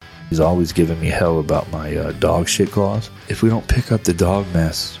He's always giving me hell about my dog shit clause. If we don't pick up the dog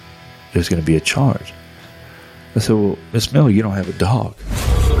mess, there's going to be a charge. I said, well, Miss Miller, you don't have a dog.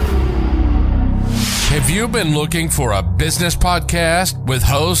 Have you been looking for a business podcast with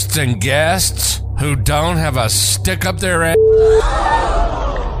hosts and guests who don't have a stick up their ass?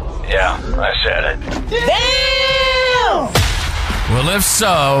 Yeah, I said it. Damn! Well, if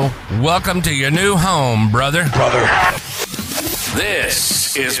so, welcome to your new home, brother.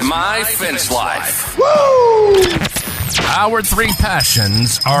 This is My Fence Life. Woo! Our three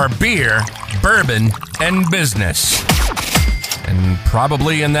passions are beer, bourbon, and business. And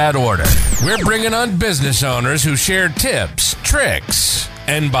probably in that order. We're bringing on business owners who share tips, tricks,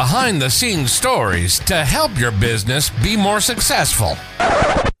 and behind-the-scenes stories to help your business be more successful.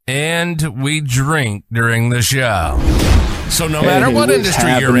 And we drink during the show. So no matter what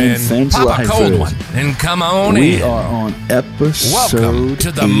industry you're in, pop a cold one and come on in. We are on episode Welcome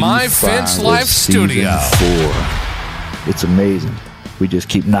to the My Fence Life studio. 4. It's amazing. We just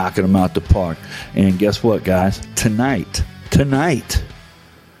keep knocking them out the park. And guess what, guys? Tonight,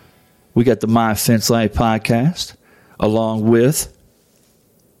 we got the My Fence Life podcast along with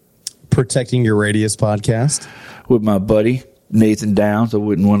Protecting Your Radius podcast with my buddy Nathan Downs. I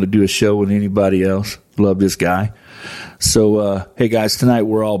wouldn't want to do a show with anybody else. Love this guy. So, hey guys, tonight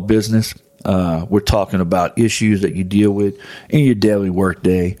we're all business. We're talking about issues that you deal with in your daily work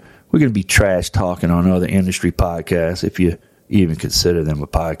day. We're going to be trash talking on other industry podcasts, if you even consider them a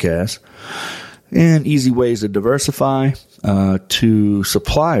podcast. And easy ways to diversify, to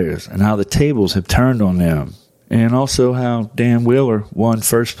suppliers and how the tables have turned on them. And also how Dan Wheeler won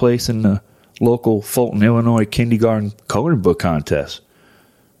first place in the local Fulton, Illinois kindergarten coloring book contest.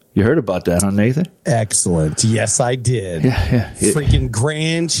 You heard about that, huh, Nathan? Excellent. Yes, I did. Yeah. Freaking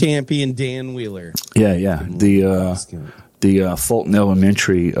grand champion Dan Wheeler. Yeah. The Fulton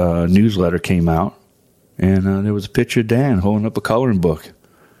Elementary newsletter came out, and there was a picture of Dan holding up a coloring book.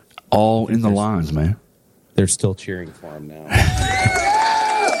 All in the lines, man. They're still cheering for him now.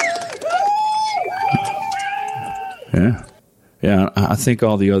 Yeah. I think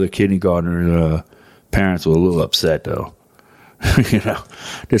all the other kindergartner parents were a little upset, though. You know,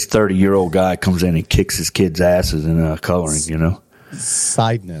 this 30-year-old guy comes in and kicks his kids' asses in coloring, you know.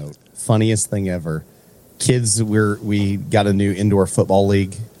 Side note, funniest thing ever. Kids, we got a new indoor football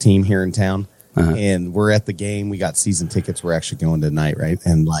league team here in town, and we're at the game. We got season tickets. We're actually going tonight, right?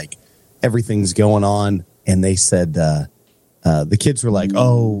 And, like, everything's going on, and they said the kids were like,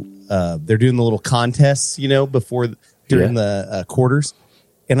 they're doing the little contests, you know, during the quarters.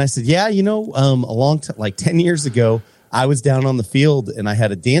 And I said, yeah, you know, a long time, like 10 years ago, I was down on the field and I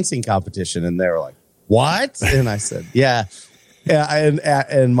had a dancing competition, and they were like, what? And I said, yeah.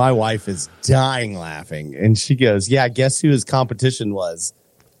 And my wife is dying laughing, and she goes, yeah, guess who his competition was?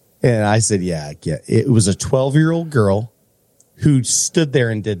 And I said, yeah, it was a 12-year-old girl who stood there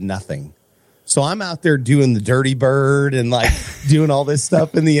and did nothing. So I'm out there doing the dirty bird and like doing all this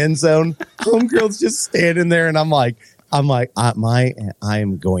stuff in the end zone. Homegirl's just standing there, and I'm like, I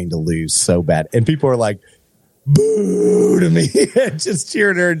am going to lose so bad. And people are like, boo to me, just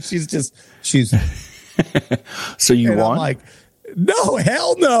cheering her, and she's So you won? I'm like, no,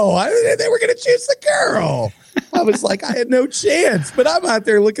 hell no. They were going to choose the girl. I was like, I had no chance, but I'm out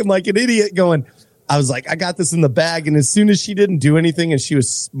there looking like an idiot going, I was like, I got this in the bag. And as soon as she didn't do anything and she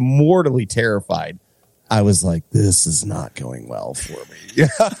was mortally terrified, I was like, this is not going well for me.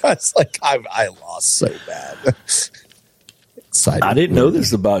 It's like, I lost so bad. I didn't know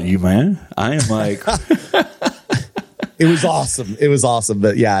this about you, man. I am like, It was awesome.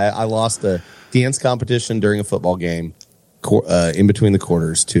 But yeah, I lost a dance competition during a football game in between the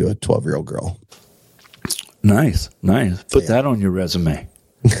quarters to a 12-year-old girl. Nice. Put that on your resume.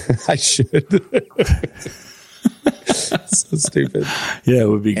 I should. So stupid. Yeah, it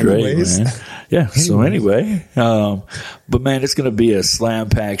would be great, man. Yeah. So anyway, but man, it's going to be a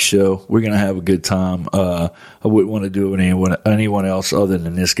slam-packed show. We're going to have a good time. I wouldn't want to do it with anyone else other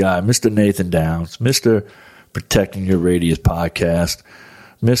than this guy, Mr. Nathan Downs, Mr. Protecting Your Radius podcast,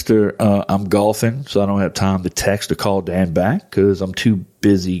 Mr. I'm golfing, so I don't have time to text or call Dan back because I'm too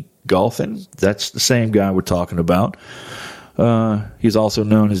busy golfing. That's the same guy we're talking about. He's also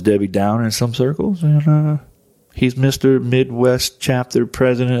known as Debbie Downer in some circles, and he's Mr. Midwest chapter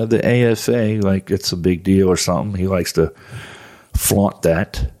president of the AFA, like it's a big deal or something. He likes to flaunt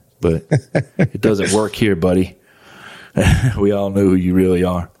that, but it doesn't work here, buddy. We all know who you really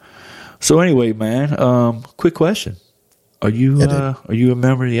are. So anyway, man, quick question. Are you a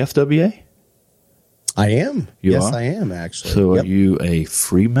member of the FWA? I am. You yes, are? I am, actually. So are you a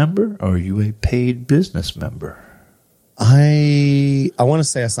free member or are you a paid business member? I want to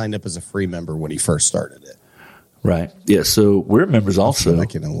say I signed up as a free member when he first started it. Right. Yeah. So we're members also. I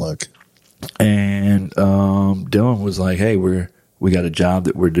can look. And Dylan was like, "Hey, we got a job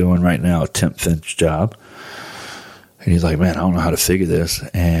that we're doing right now, a temp fence job." And he's like, "Man, I don't know how to figure this."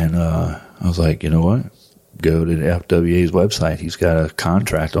 And I was like, "You know what? Go to the FWA's website. He's got a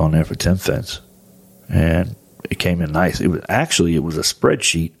contract on there for temp fence." And it came in nice. It was a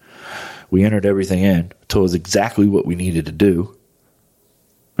spreadsheet. We entered everything in, told us exactly what we needed to do,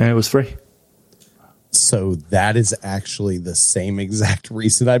 and it was free. So that is actually the same exact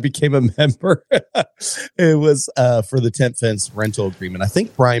reason I became a member. It was for the temp fence rental agreement. I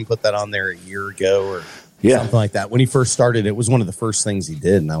think Brian put that on there a year ago or something like that. When he first started, it was one of the first things he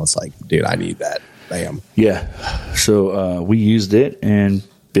did, and I was like, dude, I need that. Bam. Yeah. So we used it and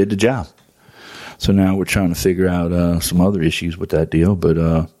bid the job. So now we're trying to figure out some other issues with that deal, but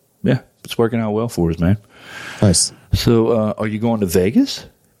yeah, it's working out well for us, man. Nice. So are you going to Vegas?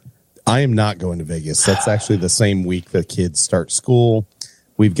 I am not going to Vegas. That's actually the same week the kids start school.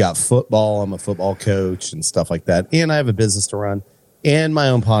 We've got football. I'm a football coach and stuff like that. And I have a business to run and my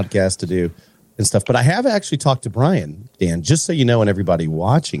own podcast to do and stuff. But I have actually talked to Brian, Dan, just so you know, and everybody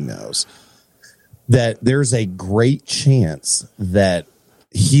watching knows, that there's a great chance that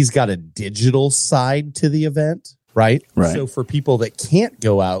he's got a digital side to the event, right? So for people that can't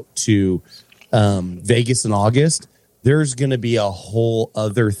go out to Vegas in August, there's going to be a whole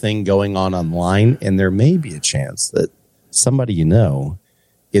other thing going on online, and there may be a chance that somebody you know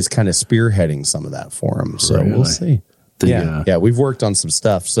is kind of spearheading some of that for him. So we'll see. Yeah, we've worked on some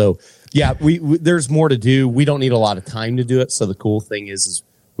stuff. So yeah, we there's more to do. We don't need a lot of time to do it. So the cool thing is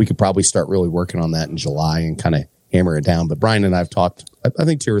we could probably start really working on that in July and kind of hammer it down. But Brian and I have talked, I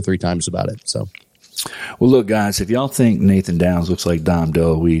think 2 or 3 times about it. So. Well, look, guys, if y'all think Nathan Downs looks like Dom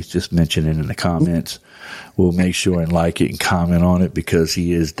DeLuise, just mention it in the comments. We'll make sure and like it and comment on it because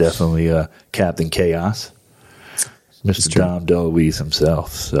he is definitely Captain Chaos, Mr. Dom DeLuise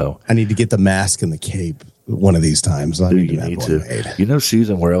himself. So I need to get the mask and the cape one of these times. I need to. Made. You know,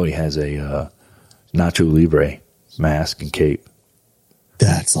 Susan Worley has a Nacho Libre mask and cape.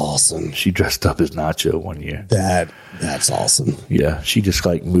 That's awesome. She dressed up as Nacho one year. That's awesome. Yeah, she just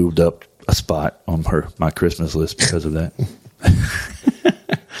like moved up a spot on my Christmas list because of that.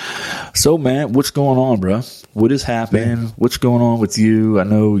 So, man, what's going on, bro? What is happening? Man. What's going on with you? I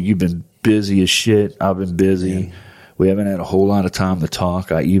know you've been busy as shit. I've been busy. Man. We haven't had a whole lot of time to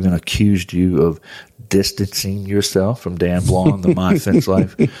talk. I even accused you of distancing yourself from Dan Blong, the My Fence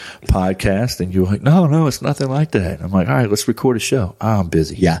Life podcast, and you were like, no, it's nothing like that. I'm like, all right, let's record a show. Oh, I'm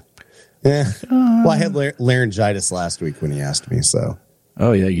busy. Yeah. Well, I had laryngitis last week when he asked me, so.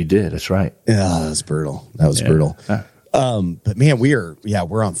 Oh, yeah, you did. That's right. Yeah, that was brutal. Brutal. But man,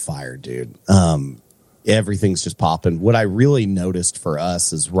 we're on fire, dude. Everything's just popping. What I really noticed for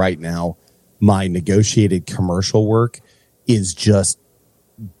us is right now, my negotiated commercial work is just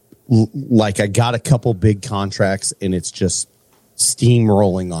like I got a couple big contracts and it's just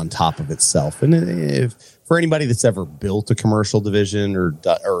steamrolling on top of itself. And if for anybody that's ever built a commercial division or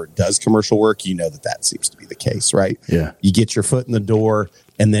does commercial work, you know that seems to be the case, right? Yeah. You get your foot in the door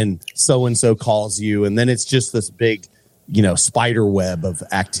and then so-and-so calls you and then it's just this big, spider web of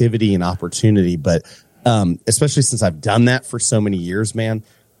activity and opportunity. But especially since I've done that for so many years, man,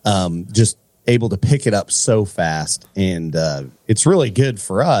 just able to pick it up so fast. And it's really good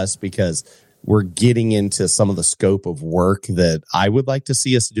for us because we're getting into some of the scope of work that I would like to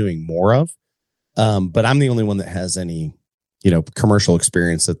see us doing more of. But I'm the only one that has any, commercial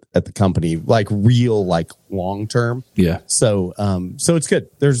experience at the company, like real, like long term. Yeah. So it's good.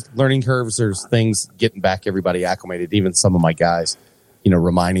 There's learning curves. There's things getting back everybody acclimated. Even some of my guys,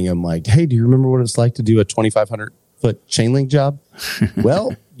 reminding them like, hey, do you remember what it's like to do a 2,500 foot chain link job?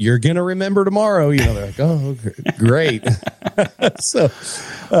 Well, you're going to remember tomorrow. They're like, oh, okay, great. So,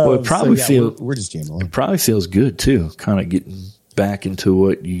 well, it probably we're just jamming along. It probably feels good too, kind of getting back into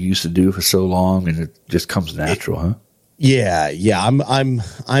what you used to do for so long, and it just comes natural, huh? Yeah.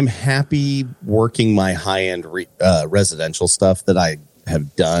 I'm happy working my high end residential stuff that I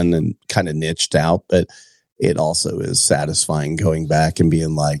have done and kind of niched out, but it also is satisfying going back and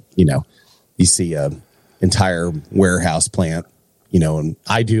being like, you see a entire warehouse plant, and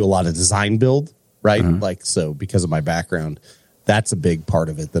I do a lot of design build, right? Mm-hmm. Like, so because of my background, that's a big part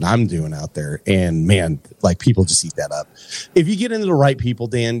of it that I'm doing out there. And man, like people just eat that up. If you get into the right people,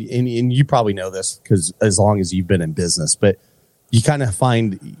 Dan, and you probably know this because as long as you've been in business, but you kind of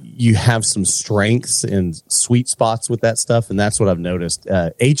find you have some strengths and sweet spots with that stuff. And that's what I've noticed.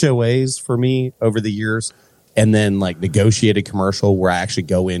 HOAs for me over the years, and then like negotiated commercial where I actually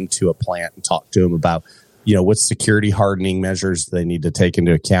go into a plant and talk to them about what's security hardening measures they need to take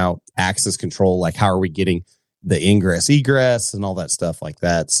into account, access control, like how are we getting the ingress, egress, and all that stuff like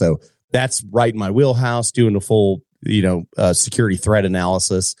that. So that's right in my wheelhouse, doing a full, security threat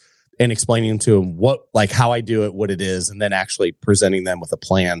analysis and explaining to them how I do it, what it is, and then actually presenting them with a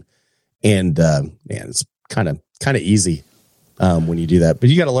plan. And it's kind of easy when you do that, but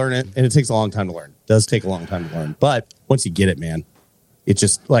you got to learn it, and it takes a long time to learn. It does take a long time to learn, but once you get it, man, it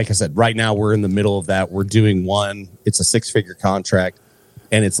just, like I said, right now we're in the middle of that. We're doing one. It's a 6-figure contract,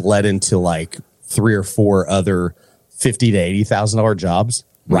 and it's led into like 3 or 4 other $50,000 to $80,000 jobs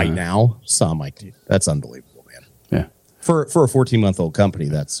right now. So I'm like, dude, that's unbelievable, man. Yeah, for a 14-month-old company,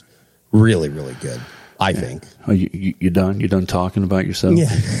 that's really, really good, I think. Oh, you done? You done talking about yourself?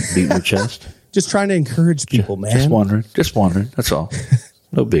 Yeah. Beating your chest? Just trying to encourage people, man. Just wondering. That's all.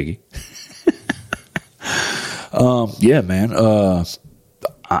 No biggie. Yeah, man.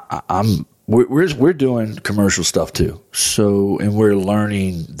 We're doing commercial stuff too. So, and we're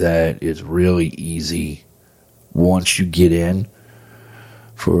learning that it's really easy once you get in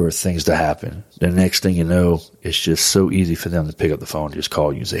for things to happen. The next thing you know, it's just so easy for them to pick up the phone, just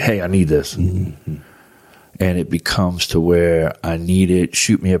call you and say, "Hey, I need this." Mm-hmm. And it becomes to where I need it.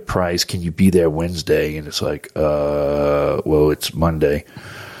 Shoot me a price. Can you be there Wednesday? And it's like, well, it's Monday.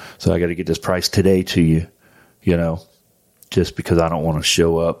 So I got to get this price today to you, just because I don't want to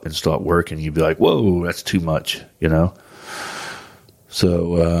show up and start working. You'd be like, whoa, that's too much,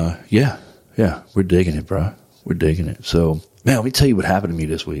 So, yeah, we're digging it, bro. We're digging it. So, man, let me tell you what happened to me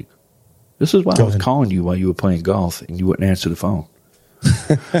this week. This is why I was calling you while you were playing golf and you wouldn't answer the phone.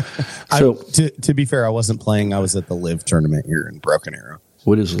 So, to be fair, I wasn't playing. I was at the LIV tournament here in Broken Arrow.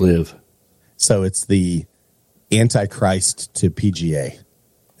 What is LIV? So it's the Antichrist to PGA,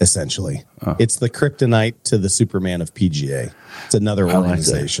 essentially. Oh. It's the kryptonite to the Superman of PGA. It's another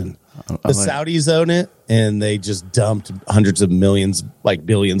organization. The Saudis own it, and they just dumped hundreds of millions, like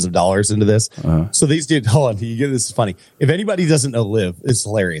billions of dollars into this. Uh-huh. So these dudes, hold on, this is funny. If anybody doesn't know LIV, it's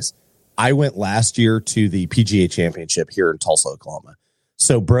hilarious. I went last year to the PGA Championship here in Tulsa, Oklahoma.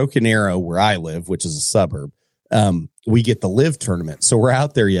 So Broken Arrow, where I live, which is a suburb, we get the LIV tournament. So we're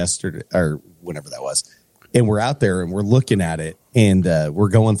out there yesterday, or whenever that was, and we're out there and we're looking at it, and we're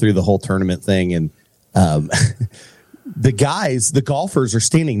going through the whole tournament thing, and the golfers are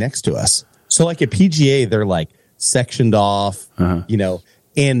standing next to us. So like at PGA, they're like sectioned off, uh-huh.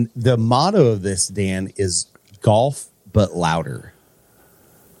 And the motto of this, Dan, is golf but louder.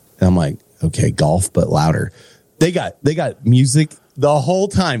 And I'm like, okay, golf but louder. They got music the whole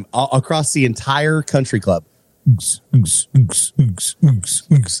time across the entire country club,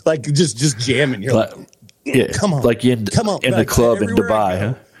 like just jamming. You're like, yeah, come on, like in the club in Dubai,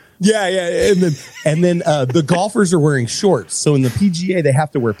 huh? Yeah, and then the golfers are wearing shorts. So in the PGA, they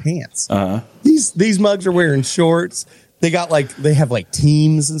have to wear pants. Uh-huh. These mugs are wearing shorts. They have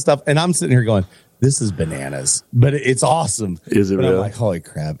teams and stuff. And I'm sitting here going, this is bananas, but it's awesome. Is it really? I'm like, holy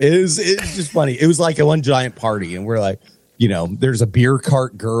crap. It's just funny. It was like a one giant party, and we're like, there's a beer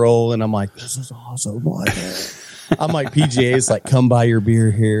cart girl, and I'm like, this is awesome. I'm like, PGA's like, come buy your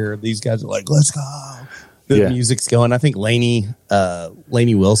beer here. These guys are like, let's go. The music's going. I think Lainey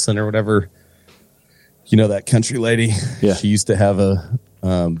Wilson or whatever, that country lady. Yeah. She used to have a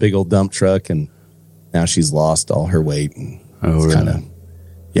big old dump truck, and now she's lost all her weight. And it's kind of,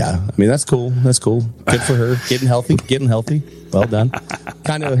 yeah. I mean, that's cool. That's cool. Good for her. Getting healthy. Well done.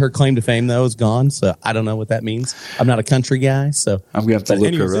 Kind of her claim to fame though is gone. So I don't know what that means. I'm not a country guy, so I'm gonna have to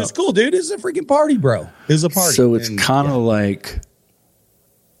look her up. It's cool, dude. It's a freaking party, bro. It's a party. So it's kind of like,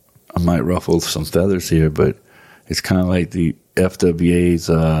 I might ruffle some feathers here, but it's kind of like the FWA's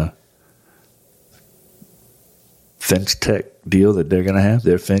fence tech deal that they're going to have,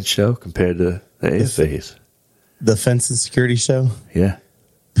 their fence show compared to the AFA's. The fence and security show? Yeah.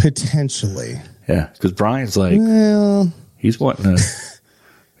 Potentially. Yeah, because Brian's like, he's wanting to.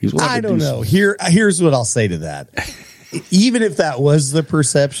 I don't know. Here's what I'll say to that. Even if that was the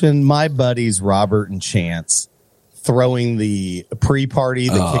perception, my buddies Robert and Chance throwing the pre-party,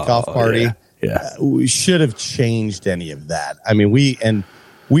 the kickoff party, we should have changed any of that. I mean, we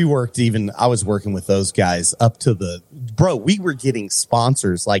worked I was working with those guys up to we were getting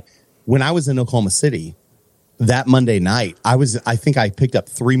sponsors. Like when I was in Oklahoma City that Monday night, I think I picked up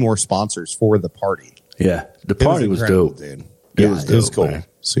 3 more sponsors for the party. Yeah. The party was dope, dude. It was dope, it was cool. Man.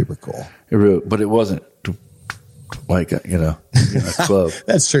 Super cool. But it wasn't like a club.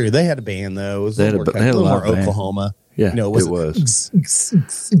 That's true. They had a band though. It was a little more Oklahoma. Yeah, it was.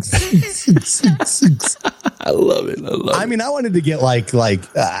 I love it. I mean, I wanted to get I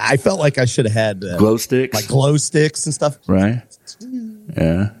felt like I should have had glow sticks, like glow sticks and stuff. Right.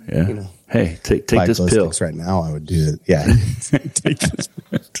 Yeah. hey, take this pill right now. I would do it. Yeah,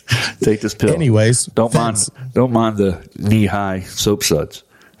 take this pill. Anyways, don't mind the knee-high soap suds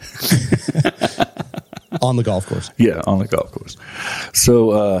on the golf course. Yeah, on the golf course.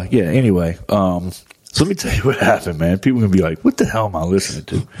 So anyway, so let me tell you what happened, man. People are gonna be like, "What the hell am I listening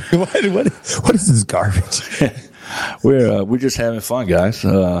to? what is this garbage?" We're just having fun, guys.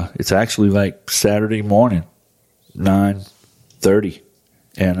 It's actually like Saturday morning, 9:30,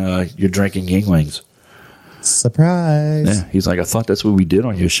 and you're drinking Yuenglings. Surprise! Yeah, he's like, I thought that's what we did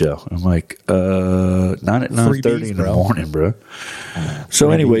on your show. I'm like, not at 9:30 in the morning, bro.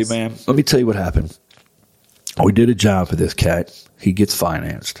 So anyway, man, let me tell you what happened. We did a job for this cat. He gets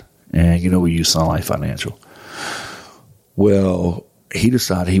financed, and we use Sun Life Financial. Well, he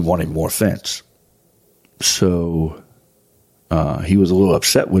decided he wanted more fence. So he was a little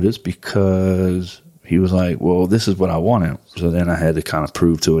upset with us because he was like, well, this is what I wanted. So then I had to kind of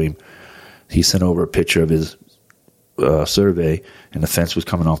prove to him. He sent over a picture of his survey, and the fence was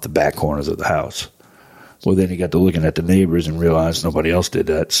coming off the back corners of the house. Well, then he got to looking at the neighbors and realized nobody else did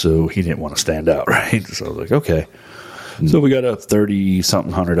that, so he didn't want to stand out, right? So I was like, okay. So we got a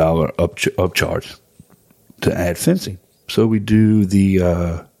 $30-something $100 upcharge to add fencing. So we do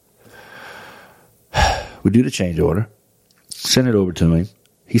the change order, send it over to him.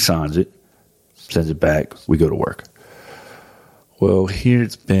 He signs it, sends it back. We go to work. Well, here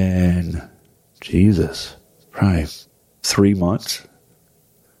it's been, probably 3 months.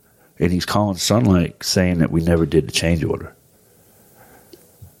 And he's calling Sunlight saying that we never did the change order.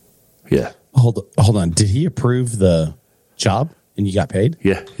 Yeah. Hold on. Did he approve the job and you got paid?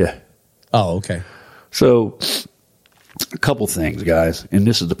 Yeah. Oh, okay. So a couple things, guys, and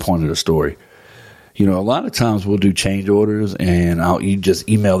this is the point of the story. A lot of times we'll do change orders, and you just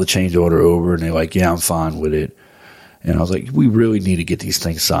email the change order over, and they're like, yeah, I'm fine with it. And I was like, we really need to get these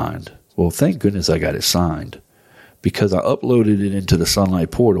things signed. Well, thank goodness I got it signed, because I uploaded it into the Sunlight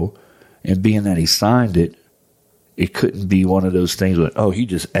portal, and being that he signed it, it couldn't be one of those things where, he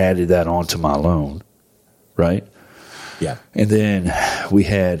just added that onto my loan, right? Yeah. And then we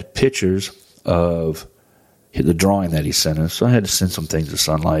had pictures of the drawing that he sent us. So I had to send some things to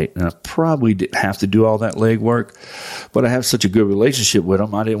Sunlight, and I probably didn't have to do all that legwork, but I have such a good relationship with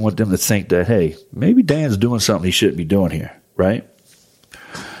them. I didn't want them to think that, hey, maybe Dan's doing something he shouldn't be doing here, right?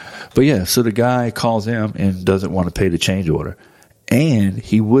 But yeah, so the guy calls him and doesn't want to pay the change order, and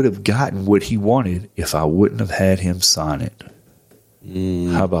he would have gotten what he wanted if I wouldn't have had him sign it.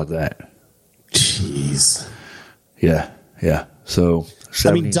 How about that? Jeez. Yeah. So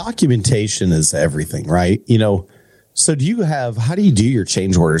 70. Documentation is everything, right? So how do you do your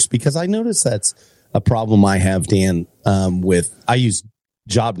change orders? Because I notice that's a problem I have, Dan, I use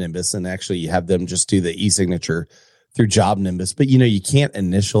Job Nimbus, and actually you have them just do the e-signature through Job Nimbus, but you can't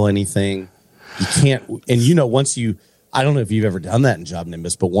initial anything. You can't, and once I don't know if you've ever done that in Job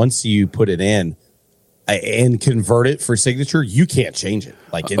Nimbus, but once you put it in and convert it for signature, you can't change it.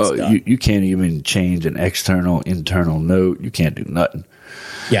 Like it's done. You can't even change an internal note. You can't do nothing.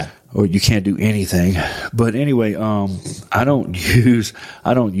 Yeah. Or you can't do anything. But anyway, I don't use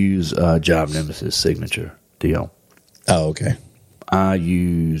Job Nimbus's signature deal. Oh, okay. I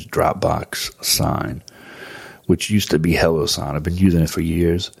use Dropbox Sign, which used to be HelloSign. I've been using it for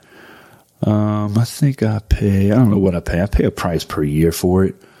years. I think I don't know what I pay. I pay a price per year for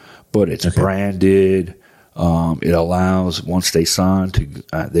it, but it's branded. It allows, once they sign,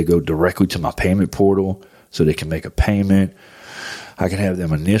 they go directly to my payment portal so they can make a payment. I can have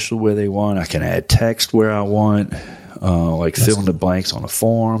them initial where they want. I can add text where I want, fill in the blanks on a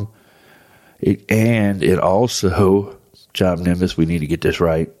form. It also, Job Nimbus, we need to get this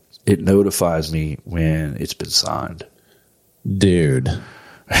right. It notifies me when it's been signed. Dude,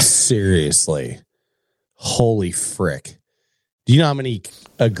 seriously. Holy frick. Do you know how many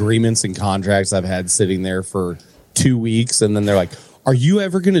agreements and contracts I've had sitting there for 2 weeks, and then they're like, are you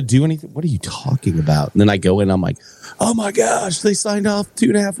ever going to do anything? What are you talking about? And then I go in, I'm like, oh my gosh, they signed off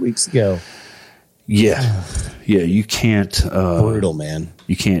 2.5 weeks ago. Yeah, you can't. Brutal, man.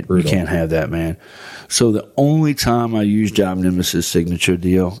 You can't have that, man. So the only time I use Job Nimbus's signature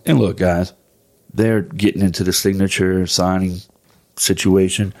deal, and look, guys, they're getting into the signature signing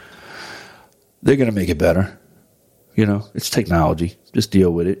situation. They're going to make it better. It's technology. Just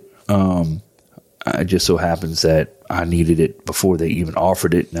deal with it. It just so happens that I needed it before they even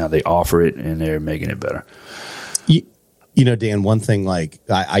offered it. Now they offer it, and they're making it better. Dan, one thing,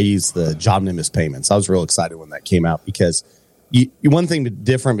 I use the Job Nimbus payments. I was real excited when that came out because one thing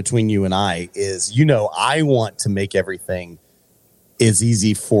different between you and I is, I want to make everything as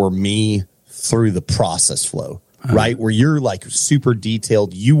easy for me through the process flow. right? Where you're like super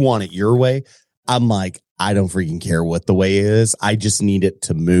detailed. You want it your way. I'm like, I don't freaking care what the way is. I just need it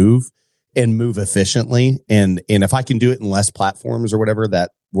to move and move efficiently. And if I can do it in less platforms or whatever,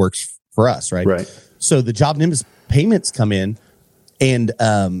 that works for us, right? Right. So the JobNimbus payments come in, and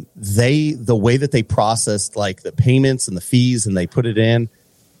the way that they processed like the payments and the fees and they put it in,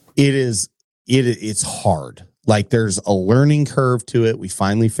 it's hard. Like there's a learning curve to it. We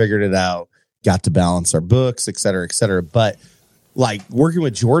finally figured it out, got to balance our books, et cetera, et cetera. But like working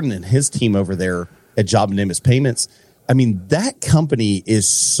with Jordan and his team over there at JobNimbus Payments, I mean, that company is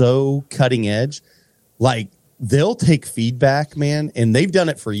so cutting edge. Like they'll take feedback, man, and they've done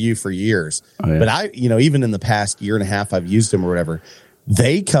it for you for years. Oh, yeah. But even in the past year and a half, I've used them or whatever.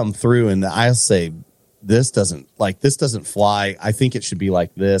 They come through and I'll say, this doesn't fly. I think it should be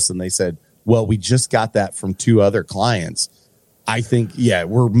like this. And they said, well, we just got that from 2 other clients. I think, yeah,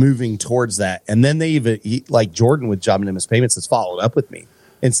 we're moving towards that. And then they like Jordan with JobNimbus Payments has followed up with me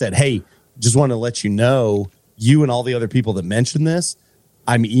and said, hey, just want to let you know, you and all the other people that mentioned this,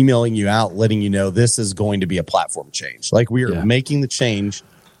 I'm emailing you out, letting you know this is going to be a platform change. Like we are making the change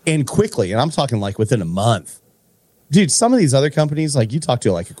and quickly. And I'm talking like within a month. Dude, some of these other companies, like you talk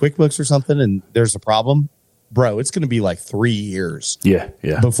to like a QuickBooks or something and there's a problem, bro, it's going to be like 3 years. Yeah.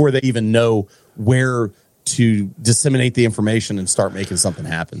 Before they even know where to disseminate the information and start making something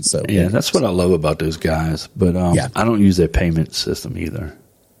happen. So yeah, that's what I love about those guys. But I don't use their payment system either.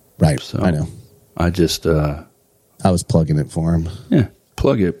 Right. So I know. I just I was plugging it for him. Yeah.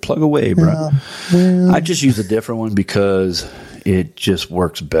 Plug away, bro. Well, I just use a different one because it just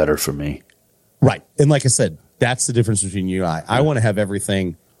works better for me. Right. And like I said, that's the difference between you and I want to have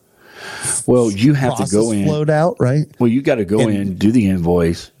everything. Well, you have to go in. Flowed out, right? Well, you got to go in, do the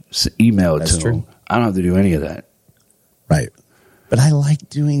invoice, email it to them. I don't have to do any of that. Right. But I like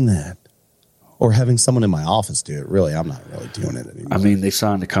doing that. Or having someone in my office do it. Really, I'm not really doing it anymore. I mean, they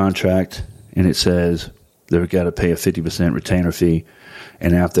signed the contract, and it says they've got to pay a 50% retainer fee.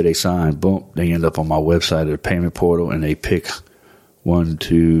 And after they sign, boom, they end up on my website at a payment portal, and they pick 1,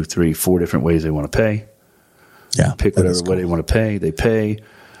 2, 3, 4 different ways they want to pay. Yeah. Pick whatever way they want to pay. They pay.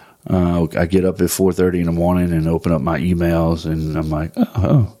 I get up at 4:30 in the morning and open up my emails, and I'm like,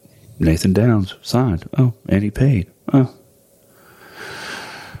 oh, Nathan Downs signed. Oh, and he paid. Oh.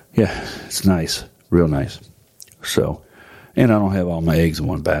 Yeah, it's nice. Real nice. So, and I don't have all my eggs in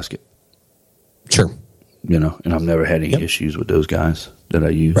one basket. Sure. And I've never had any issues with those guys that I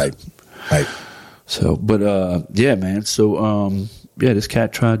use. Right. So, but, yeah, man. So, this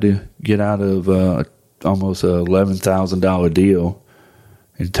cat tried to get out of almost a $11,000 deal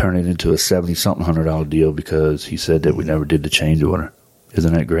and turn it into a $70-something $100 deal because he said that we never did the change order.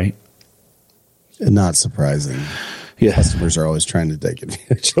 Isn't that great? Not surprising. Yeah. Customers are always trying to take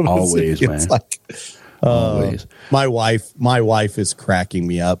advantage of us. Always, man. Always. My wife is cracking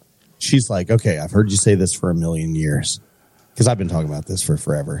me up. She's like, okay, I've heard you say this for a million years because I've been talking about this for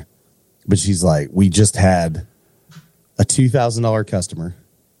forever. But she's like, we just had a $2,000 customer.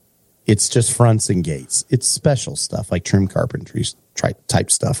 It's just fronts and gates. It's special stuff like trim carpentry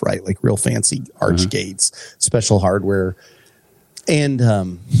type stuff, right? Like real fancy arch gates, special hardware.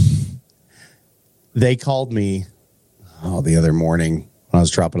 And they called me the other morning when I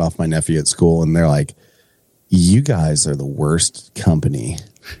was dropping off my nephew at school, and they're like, you guys are the worst company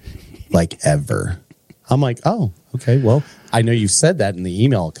like ever. I'm like, oh, okay. Well, I know you said that in the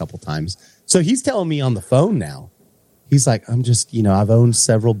email a couple times. So he's telling me on the phone now. He's like, I'm just, I've owned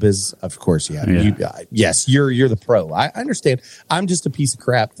several businesses. Of course, yeah. Yes, you're the pro. I understand. I'm just a piece of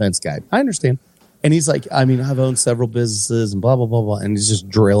crap fence guy. I understand. And he's like, I've owned several businesses and blah, blah, blah, blah. And he's just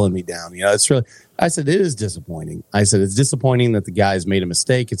drilling me down. It's really, I said, it is disappointing. I said, it's disappointing that the guys made a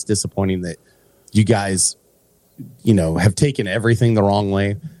mistake. It's disappointing that you guys, have taken everything the wrong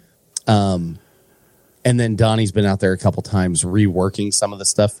way. And then Donnie's been out there a couple times reworking some of the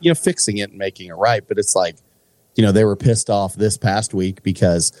stuff, fixing it and making it right. But it's like, they were pissed off this past week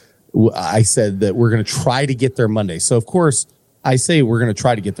because I said that we're going to try to get there Monday. So, of course, I say we're going to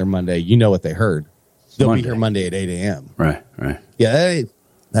try to get there Monday. You know what they heard. They'll be here Monday at 8 a.m. Right. Yeah,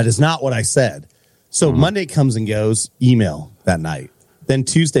 that is not what I said. So Monday comes and goes, email that night. Then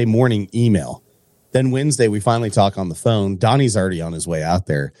Tuesday morning, email. Then Wednesday, we finally talk on the phone. Donnie's already on his way out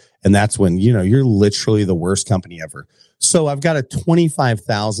there. And that's when, you're literally the worst company ever. So I've got a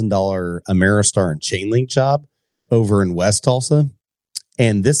 $25,000 Ameristar and Chainlink job over in West Tulsa.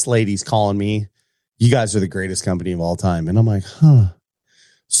 And this lady's calling me, you guys are the greatest company of all time. And I'm like,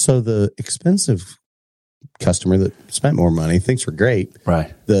 So the expensive customer that spent more money thinks we're great.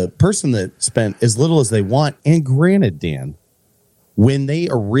 Right. The person that spent as little as they want, and granted, Dan, when they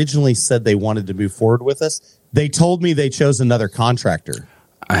originally said they wanted to move forward with us, they told me they chose another contractor.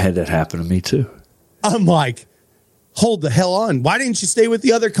 I had that happen to me too. I'm like, hold the hell on. Why didn't you stay with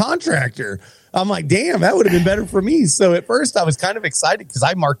the other contractor? I'm like, damn, that would have been better for me. So at first I was kind of excited because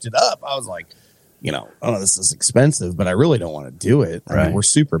I marked it up. I was like, oh, this is expensive, but I really don't want to do it. I mean, we're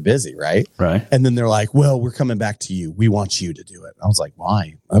super busy, right? Right. And then they're like, well, we're coming back to you. We want you to do it. I was like,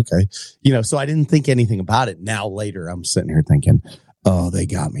 why? Okay. So I didn't think anything about it. Now later I'm sitting here thinking, oh, they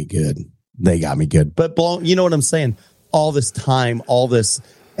got me good. But you know what I'm saying? All this time, all this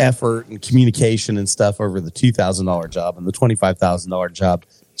effort and communication and stuff over the $2,000 job and the $25,000 job.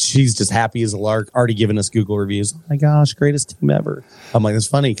 She's just happy as a lark, already giving us Google reviews. Oh my gosh, greatest team ever. I'm like, it's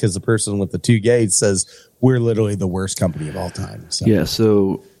funny because the person with the 2 gates says we're literally the worst company of all time. So. Yeah,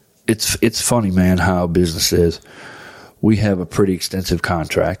 so it's funny, man, how business is. We have a pretty extensive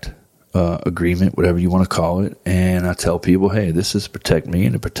contract, agreement, whatever you want to call it. And I tell people, hey, this is to protect me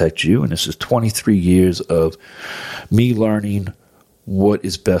and to protect you. And this is 23 years of me learning what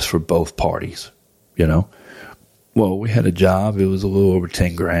is best for both parties, Well, we had a job. It was a little over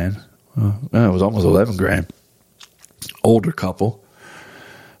 10 grand. It was almost 11 grand. Older couple.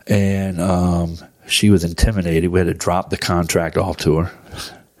 And she was intimidated. We had to drop the contract off to her.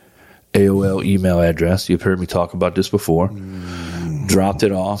 AOL email address. You've heard me talk about this before. Dropped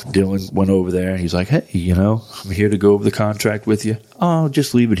it off. Dylan went over there, and he's like, hey, I'm here to go over the contract with you. Oh,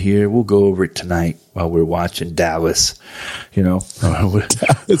 just leave it here. We'll go over it tonight while we're watching Dallas, Dallas, or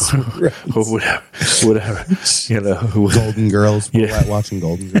whatever. Golden Girls. We're watching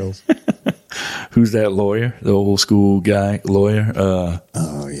Golden Girls. Who's that lawyer? The old school guy lawyer?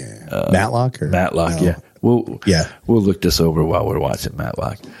 Oh, yeah. Matlock? Matlock, no. Yeah. We'll look this over while we're watching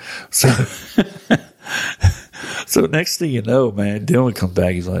Matlock. So next thing you know, man, Dylan comes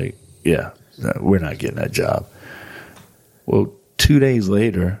back. He's like, yeah, no, we're not getting that job. Well, 2 days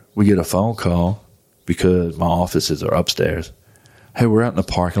later, we get a phone call because my offices are upstairs. Hey, we're out in the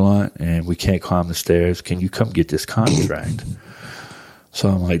parking lot, and we can't climb the stairs. Can you come get this contract? So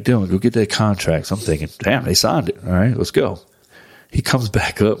I'm like, Dylan, go get that contract. So I'm thinking, damn, they signed it. All right, let's go. He comes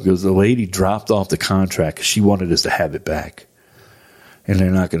back up because the lady dropped off the contract because she wanted us to have it back. And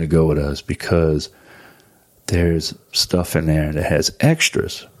they're not going to go with us because there's stuff in there that has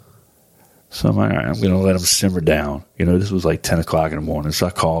extras. So I'm like, all right, I'm going to let them simmer down. This was like 10 o'clock in the morning. So I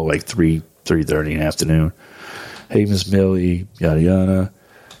call like 3:30 in the afternoon. Hey, Miss Millie, yada, yada.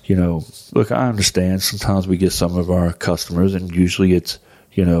 Look, I understand. Sometimes we get some of our customers, and usually it's,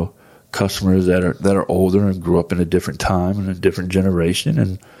 customers that are older and grew up in a different time and a different generation,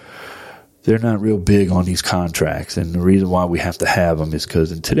 and they're not real big on these contracts. And the reason why we have to have them is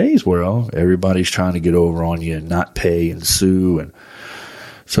because in today's world, everybody's trying to get over on you and not pay and sue. And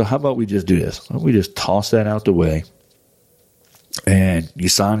so how about we just do this? Why don't we just toss that out the way, and you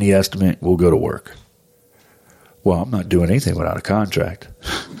sign the estimate, we'll go to work. Well, I'm not doing anything without a contract.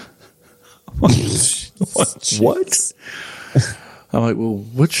 What? I'm like, well,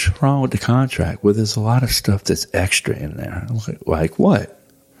 what's wrong with the contract? Well, there's a lot of stuff that's extra in there. I'm like what?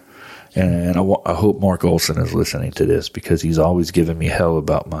 And I hope Mark Olson is listening to this because he's always giving me hell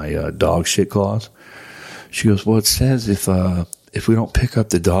about my dog shit clause. She goes, well, it says if we don't pick up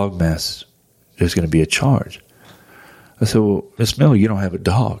the dog mess, there's going to be a charge. I said, well, Miss Miller, you don't have a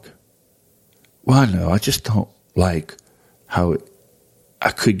dog. Well, I know. I just don't like how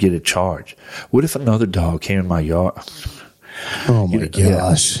I could get a charge. What if another dog came in my yard? Oh, my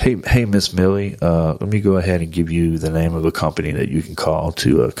gosh. Yeah. Hey, Miss Millie, let me go ahead and give you the name of a company that you can call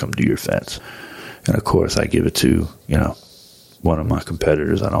to come do your fence. And, of course, I give it to, one of my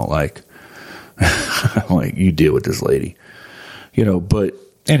competitors I don't like. I'm like, you deal with this lady. But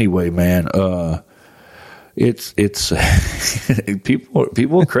anyway, man, it's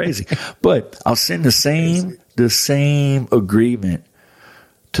people are crazy. But I'll send the same agreement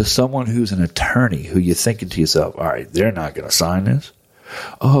to someone who's an attorney who you're thinking to yourself, all right, they're not going to sign this.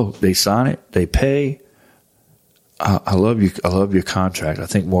 Oh, they sign it. They pay. I love you. I love your contract. I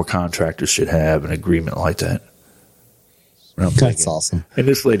think more contractors should have an agreement like that. That's awesome. And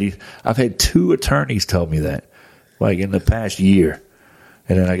this lady, I've had 2 attorneys tell me that, like in the past year.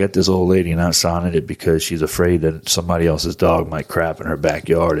 And then I got this old lady not signing it because she's afraid that somebody else's dog might crap in her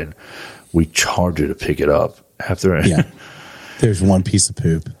backyard, and we charge her to pick it up after. Yeah. There's one piece of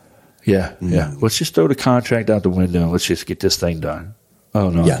poop. Yeah, yeah. Let's just throw the contract out the window and let's just get this thing done.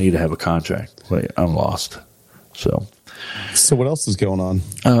 Oh, no, I need to have a contract. Wait, I'm lost. So what else is going on?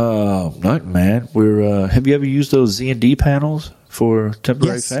 Nothing, man. We're have you ever used those Z&D panels for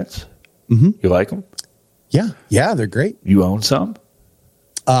temporary fence? Mm-hmm. You like them? Yeah, they're great. You own some?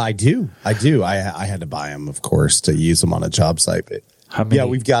 I do. I had to buy them, of course, to use them on a job site. But yeah,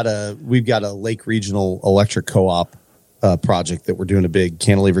 we've got a Lake Regional Electric Co-op project that we're doing a big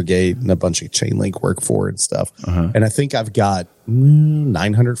cantilever gate and a bunch of chain link work for and stuff. And I think I've got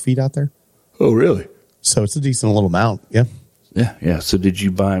 900 feet out there. Oh, really? So it's a decent little amount. Yeah. Yeah. So did you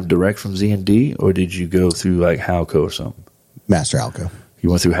buy them direct from Z&D or did you go through like Halco or something? Master Halco. You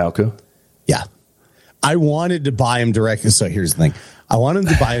went through Halco? Yeah. I wanted to buy them direct. So here's the thing. I wanted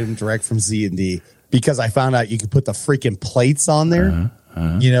to buy them direct from Z&D because I found out you could put the freaking plates on there,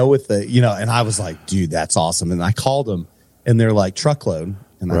 with the, and I was like, dude, that's awesome. And I called them and they're like truckload.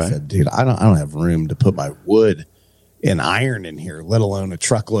 And I said, dude, I don't have room to put my wood and iron in here, let alone a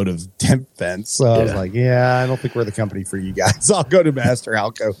truckload of temp fence. So I was like, I don't think we're the company for you guys. I'll go to Master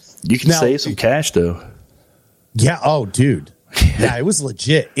Halco. You can save some cash though. Yeah. Oh, dude. Yeah, it was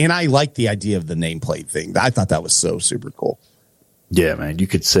legit. And I liked the idea of the nameplate thing. I thought that was so super cool. Yeah, man. You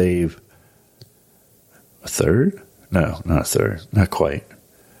could save a third? No, not a third. Not quite.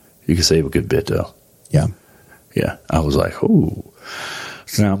 You could save a good bit, though. Yeah. Yeah. I was like, oh.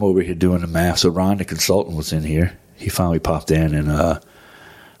 So now I'm over here doing the math. So Ron, the consultant, was in here. He finally popped in, and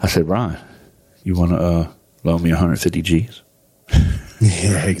I said, Ron, you want to loan me 150 G's?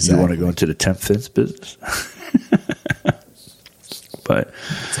 Yeah, exactly. You want to go into the temp fence business? But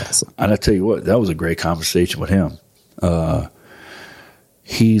that's awesome. And I tell you what, that was a great conversation with him.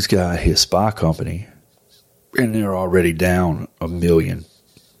 He's got his spa company, and they're already down $1 million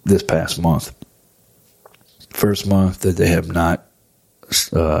this past month. First month that they have not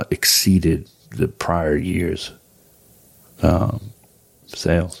exceeded the prior year's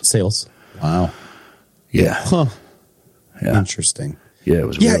sales. Wow. Yeah. Huh. Yeah. Interesting. Yeah, it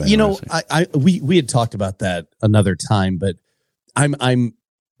was. Really interesting. We had talked about that another time, but I'm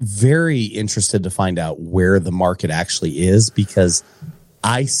very interested to find out where the market actually is, because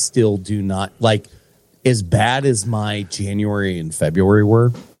I still do not like, as bad as my January and February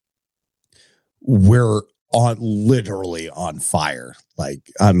were, we're literally on fire.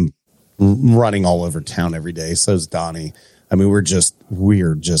 Like, I'm running all over town every day. So is Donnie. I mean, we're just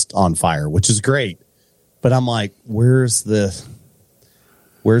on fire, which is great. But I'm like, where's the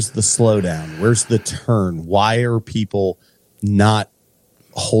slowdown? Where's the turn? Why are people not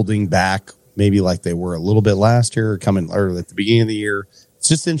holding back maybe like they were a little bit last year or at the beginning of the year? It's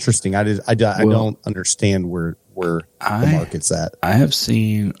just interesting. I don't understand where the market's at. I have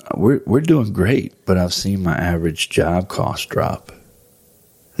seen we're doing great, but I've seen my average job cost drop.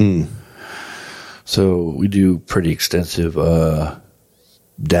 So we do pretty extensive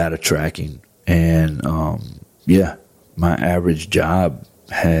data tracking, and my average job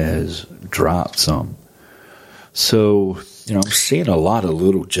has dropped some. So, I'm seeing a lot of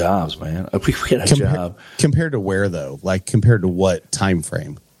little jobs, man. We had a job. Compared to where, though? Like, compared to what time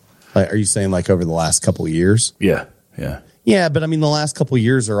frame? Like, are you saying, like, over the last couple of years? Yeah. Yeah, but, I mean, the last couple of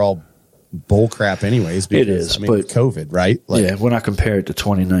years are all bull crap anyways. Because, it is, but COVID, right? Like, when I compare it to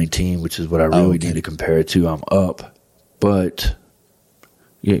 2019, which is what I really need to compare it to, I'm up. But,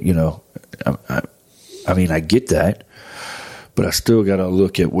 I mean, I get that. But I still got to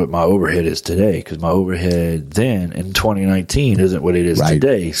look at what my overhead is today, because my overhead then in 2019 isn't what it is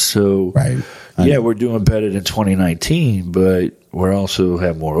today. So, we're doing better than 2019, but we also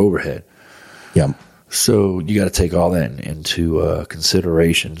have more overhead. Yeah. So you got to take all that into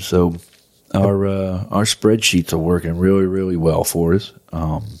consideration. So our spreadsheets are working really, really well for us.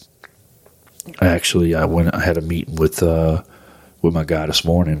 Actually, I had a meeting with my guy this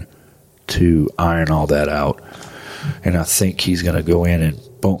morning to iron all that out. And I think he's going to go in and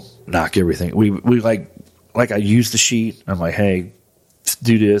boom, knock everything. We like I use the sheet. I'm like, hey,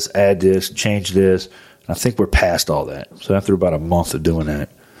 do this, add this, change this. And I think we're past all that. So after about a month of doing that,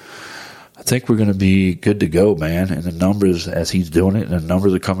 I think we're going to be good to go, man. And the numbers, as he's doing it, and the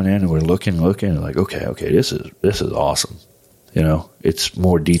numbers are coming in, and we're looking, and like, okay, this is awesome. It's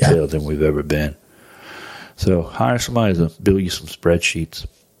more detailed than we've ever been. So hire somebody to build you some spreadsheets.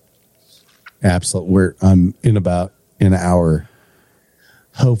 Absolutely. I'm in about an hour.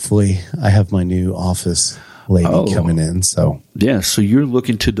 Hopefully, I have my new office lady coming in. So so you're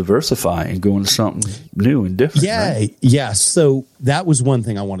looking to diversify and go into something new and different. Right? Yeah. So that was one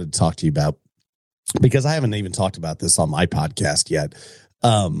thing I wanted to talk to you about, because I haven't even talked about this on my podcast yet.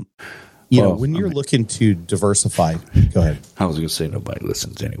 When you're looking to diversify, go ahead. I was going to say nobody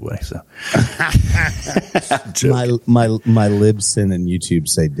listens anyway. So my Libsyn and YouTube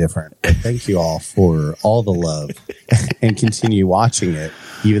say different. But thank you all for all the love and continue watching it,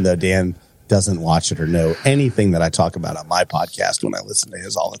 even though Dan doesn't watch it or know anything that I talk about on my podcast when I listen to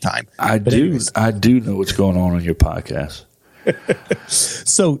his all the time. I do know what's going on your podcast.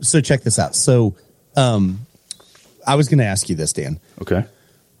 So check this out. So, I was going to ask you this, Dan. Okay.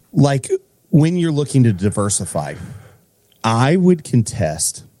 Like when you're looking to diversify, I would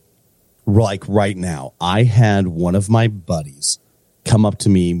contest, like right now, I had one of my buddies come up to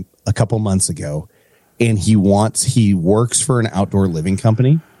me a couple months ago, and he works for an outdoor living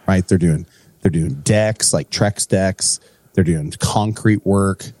company, right? They're doing decks, like Trex decks. They're doing concrete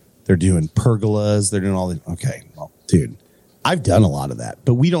work. They're doing pergolas. They're doing all the, okay, well, dude, I've done a lot of that,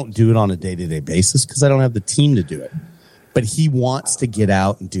 but we don't do it on a day-to-day basis because I don't have the team to do it. But he wants to get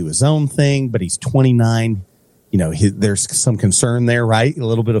out and do his own thing, but he's 29. You know, there's some concern there, right? A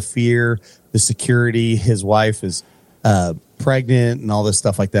little bit of fear, the security. His wife is pregnant and all this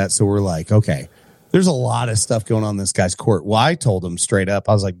stuff like that. So we're like, okay, there's a lot of stuff going on in this guy's court. Well, I told him straight up,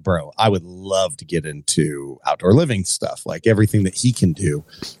 I was like, bro, I would love to get into outdoor living stuff, like everything that he can do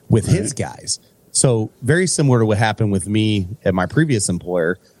with his guys. So very similar to what happened with me at my previous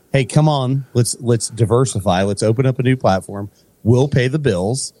employer. Hey, come on, let's diversify. Let's open up a new platform. We'll pay the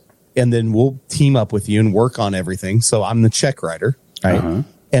bills, and then we'll team up with you and work on everything. So I'm the check writer, right? Uh-huh.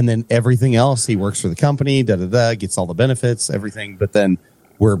 And then everything else, he works for the company, gets all the benefits, everything. But then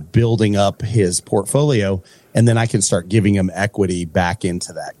we're building up his portfolio, and then I can start giving him equity back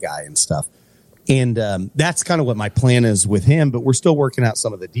into that guy and stuff. And that's kind of what my plan is with him, but we're still working out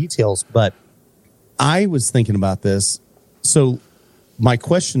some of the details. But I was thinking about this. So my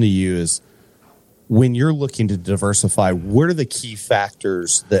question to you is, when you're looking to diversify, what are the key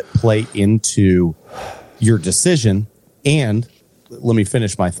factors that play into your decision? And let me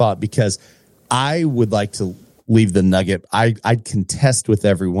finish my thought, because I would like to leave the nugget. I'd contest with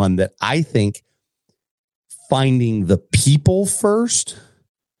everyone that I think finding the people first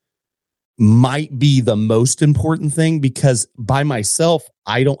might be the most important thing, because by myself,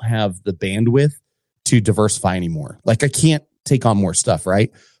 I don't have the bandwidth to diversify anymore. Like I can't take on more stuff,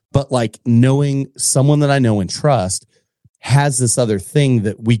 right? But like knowing someone that I know and trust has this other thing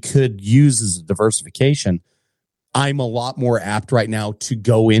that we could use as a diversification, I'm a lot more apt right now to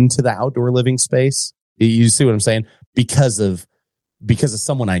go into the outdoor living space. You see what I'm saying? Because of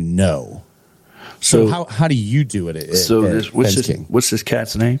someone I know. So how do you do it? What's this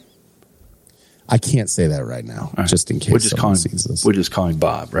cat's name? I can't say that right now, right, just in case someone sees this. We're just calling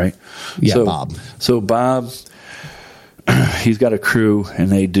Bob, right? Yeah, Bob. So Bob, he's got a crew, and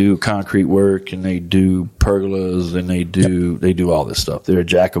they do concrete work, and they do pergolas, and they do all this stuff. They're a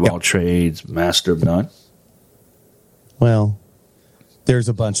jack of all trades, master of none. Well, there's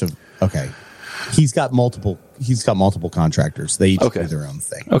a bunch of He's got multiple contractors. They each do their own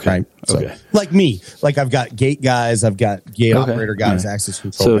thing. Okay. Right? So, like me, like I've got gate guys, I've got gate operator guys, access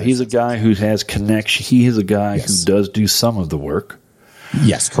control. So he's a guy who has connection. He is a guy who does do some of the work.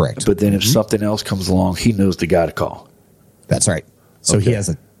 Yes, correct. But then if something else comes along, he knows the guy to call. That's right. So he has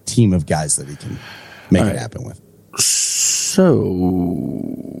a team of guys that he can make it happen with. So,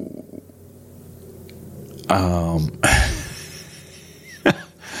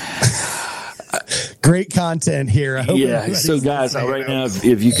 great content here. So guys, right now,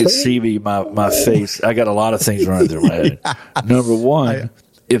 if you could see me, my face, I got a lot of things running through my head. Number one,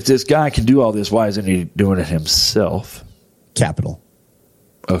 if this guy can do all this, why isn't he doing it himself? Capital.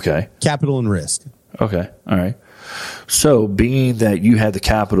 Okay. Capital and risk. Okay. All right. So being that you have the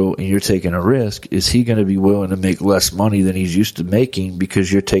capital and you're taking a risk, is he going to be willing to make less money than he's used to making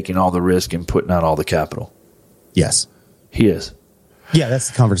because you're taking all the risk and putting out all the capital? Yes. He is. Yeah, that's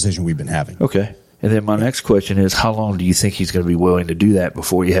the conversation we've been having. Okay. And then my next question is, how long do you think he's going to be willing to do that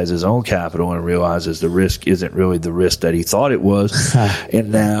before he has his own capital and realizes the risk isn't really the risk that he thought it was?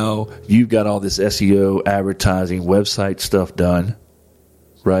 And now you've got all this SEO, advertising, website stuff done,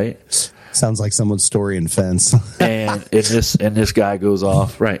 right? Sounds like someone's story in Fence. and this guy goes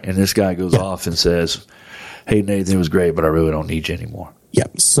off, right? And this guy goes off and says, "Hey, Nathan, it was great, but I really don't need you anymore." Yeah.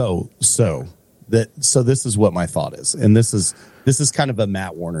 So this is what my thought is, and this is kind of a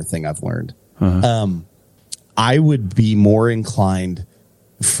Matt Warner thing I've learned. Uh-huh. I would be more inclined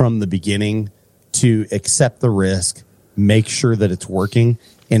from the beginning to accept the risk, make sure that it's working,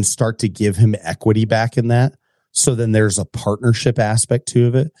 and start to give him equity back in that. So then there's a partnership aspect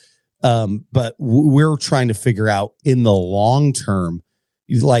to it. But we're trying to figure out in the long term,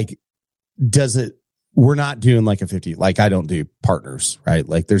 like, we're not doing like a 50, like I don't do partners, right?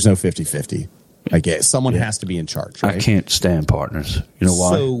 Like there's no 50-50. Like someone has to be in charge. Right? I can't stand partners. You know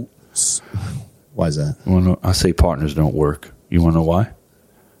why? So why is that? I say partners don't work. You want to know why?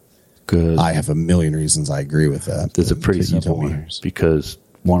 Because I have a million reasons I agree with that. There's a pretty simple one. Because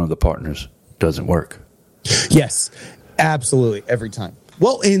one of the partners doesn't work. Yes, absolutely. Every time.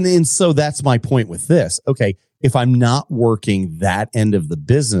 Well, and so that's my point with this. Okay, if I'm not working that end of the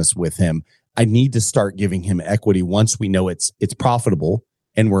business with him, I need to start giving him equity once we know it's profitable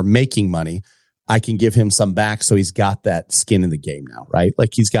and we're making money. I can give him some back, so he's got that skin in the game now, right?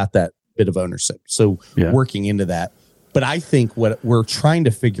 Like he's got that bit of ownership. So working into that. But I think what we're trying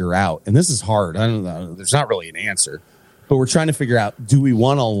to figure out, and this is hard, I don't know, there's not really an answer, but we're trying to figure out, do we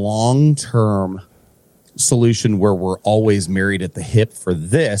want a long-term solution where we're always married at the hip for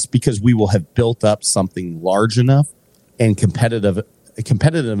this, because we will have built up something large enough and competitive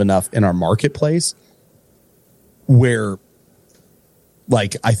enough in our marketplace where,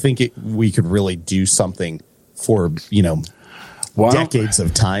 like, I think we could really do something for, decades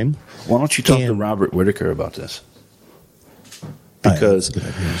of time. Why don't you talk to Robert Whitaker about this? Because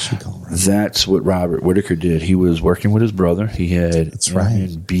that's what Robert Whitaker did. He was working with his brother. He had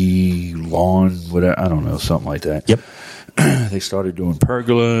B lawn, whatever, I don't know, something like that. Yep. They started doing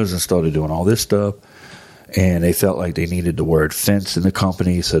pergolas and started doing all this stuff. And they felt like they needed the word fence in the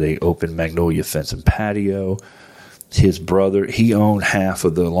company, so they opened Magnolia Fence and Patio. His brother, he owned half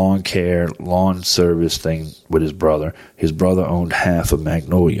of the lawn care, lawn service thing with his brother. His brother owned half of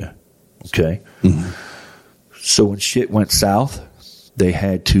Magnolia. Okay? Mm-hmm. So when shit went south, they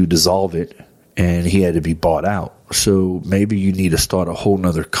had to dissolve it, and he had to be bought out. So maybe you need to start a whole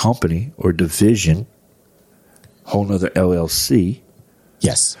nother company or division, whole nother LLC.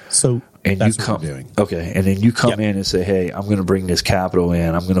 Yes. So that's what we're doing. Okay. And then you come in and say, hey, I'm going to bring this capital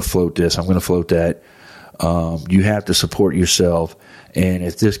in. I'm going to float this. I'm going to float that. You have to support yourself. And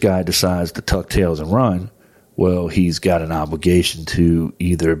if this guy decides to tuck tails and run, well, he's got an obligation to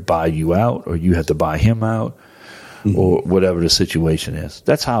either buy you out or you have to buy him out. Mm-hmm. Or whatever the situation is.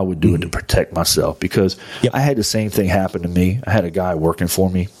 That's how I would do it to protect myself, because I had the same thing happen to me. I had a guy working for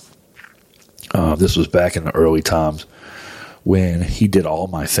me. This was back in the early times when he did all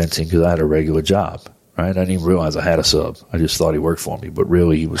my fencing because I had a regular job, right? I didn't even realize I had a sub. I just thought he worked for me, but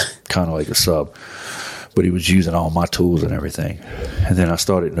really he was kind of like a sub. But he was using all my tools and everything. And then I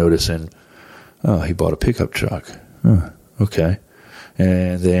started noticing, he bought a pickup truck. Okay.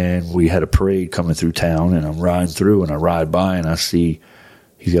 And then we had a parade coming through town, and I'm riding through, and I ride by, and I see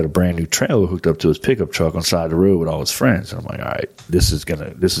he's got a brand new trailer hooked up to his pickup truck on the side of the road with all his friends. And I'm like, all right, this is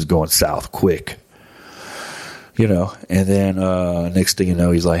going south quick, And then next thing you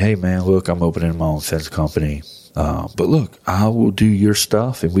know, he's like, hey man, look, I'm opening my own fence company, but look, I will do your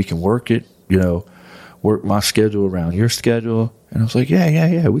stuff, and we can work it, work my schedule around your schedule. And I was like,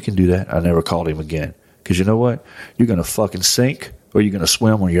 yeah, we can do that. I never called him again, because you know what? You're gonna fucking sink, or you're going to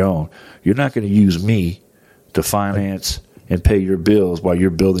swim on your own. You're not going to use me to finance and pay your bills while you're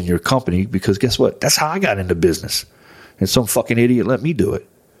building your company, because guess what? That's how I got into business. And some fucking idiot let me do it.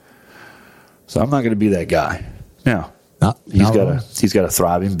 So I'm not going to be that guy. Now, he's got a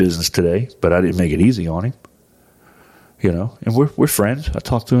thriving business today, but I didn't make it easy on him. And we're friends. I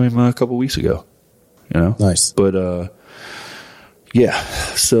talked to him a couple weeks ago. Nice. But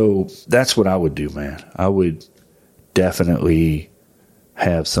so that's what I would do, man. I would definitely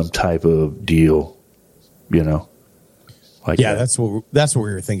have some type of deal, like that. That's what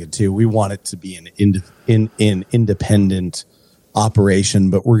we were thinking too. We want it to be an independent operation,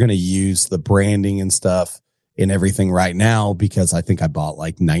 but we're going to use the branding and stuff and everything right now, because I think I bought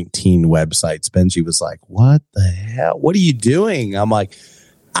like 19 websites. Benji was like, what the hell? What are you doing? I'm like,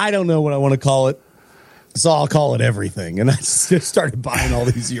 I don't know what I want to call it, so I'll call it everything. And I just started buying all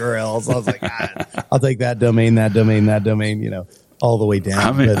these URLs. I was like, I'll take that domain, all the way down.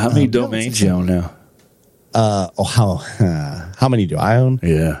 How many domains you own now? How many do I own?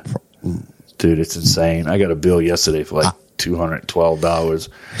 Yeah. Dude, it's insane. I got a bill yesterday for like $212.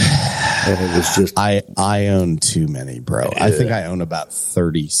 And it was just... I own too many, bro. Yeah. I think I own about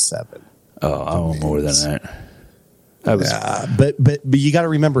 37. Oh, I own more than that. But you got to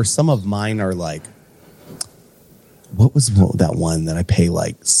remember, some of mine are like... What was that one that I pay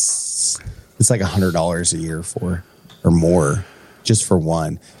like, it's like $100 a year for, or more, just for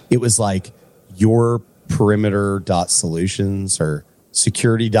one? It was like your perimeter.solutions or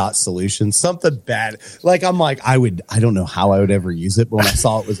security.solutions, something bad. Like, I'm like, I don't know how I would ever use it, but when I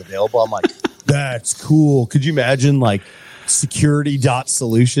saw it was available, I'm like, that's cool. Could you imagine like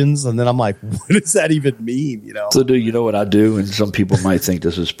security.solutions? And then I'm like, what does that even mean? So you know what I do? And some people might think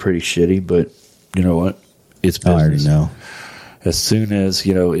this is pretty shitty, but you know what? It's business. I already know. As soon as,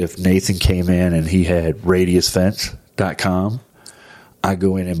 if Nathan came in and he had radiusfence.com, I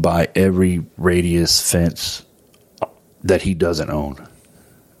go in and buy every Radius fence that he doesn't own.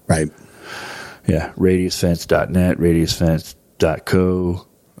 Right. Yeah. Radiusfence.net, radiusfence.co,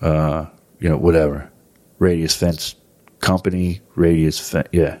 whatever. Radius Fence Company, Radius Fence.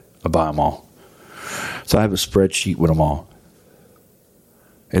 Yeah. I buy them all. So I have a spreadsheet with them all.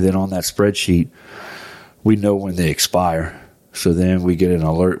 And then on that spreadsheet, we know when they expire. So then we get an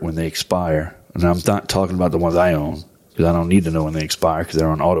alert when they expire. And I'm not talking about the ones I own, because I don't need to know when they expire because they're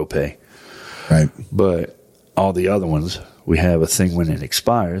on auto pay. Right. But all the other ones, we have a thing when it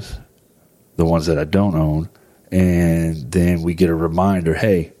expires, the ones that I don't own, and then we get a reminder,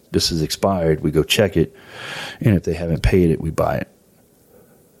 hey, this is expired. We go check it, and if they haven't paid it, we buy it.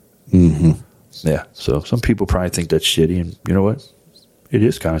 Mm-hmm. Yeah, so some people probably think that's shitty, and you know what? It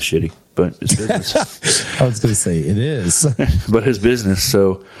is kind of shitty, but it's business. I was going to say, it is. But it's business,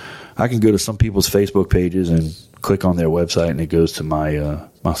 so I can go to some people's Facebook pages and click on their website, and it goes to my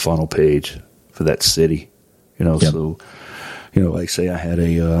my funnel page for that city. You know, yep. So, you know, like say I had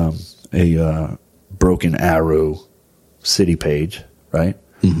a Broken Arrow city page, right?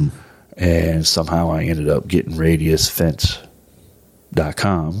 Mm-hmm. And somehow I ended up getting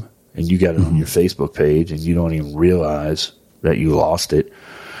radiusfence.com, and you got it on your Facebook page, and you don't even realize that you lost it.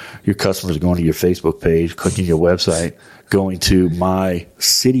 Your customers are going to your Facebook page, clicking your website, going to my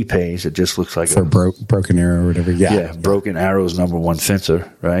city page that just looks like for Broken Arrow or whatever. Yeah, Broken Arrow's #1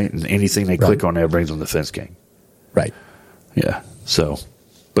 fencer, right? And anything they click on there brings them to Fence King. Right. Yeah. So,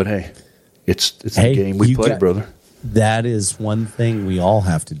 but hey, it's a game we play, brother. That is one thing we all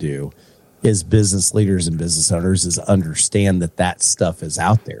have to do as business leaders and business owners, is understand that stuff is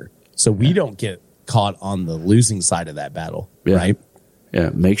out there. So we don't get caught on the losing side of that battle, right?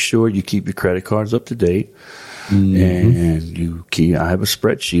 Yeah. Make sure you keep your credit cards up to date. And I have a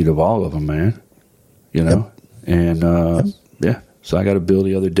spreadsheet of all of them, man. You know? Yep. And, yeah. So I got a bill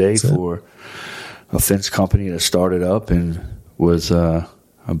the other day for a fence company that started up and was, I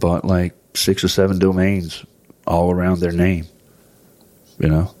bought like 6 or 7 domains all around their name, you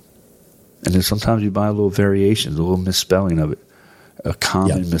know? And then sometimes you buy a little variations, a little misspelling of it, a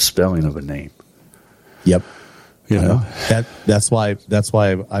common misspelling of a name. Yep. You know? That's why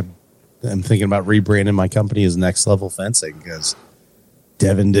I'm thinking about rebranding my company as Next Level Fencing, because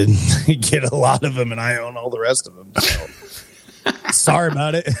Devin didn't get a lot of them and I own all the rest of them. So. Sorry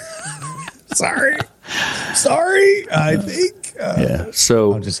about it. Sorry. I think.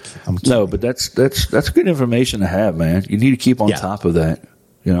 So I'm no, but that's good information to have, man. You need to keep on top of that,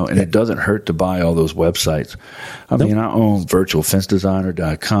 you know. And it doesn't hurt to buy all those websites. I mean, I own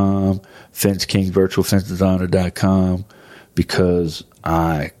virtualfencedesigner.com, FenceKingVirtualFenceDesigner.com, because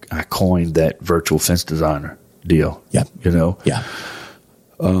I coined that virtual fence designer deal. Yeah, you know. Yeah.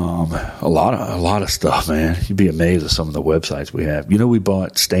 A lot of stuff, man. You'd be amazed at some of the websites we have. You know, we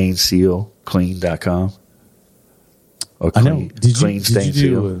bought StainSealClean.com. Or I know. Did you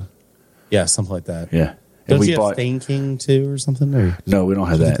do? Yeah, something like that. Yeah. And we bought Stain King too, or something. Or no, we don't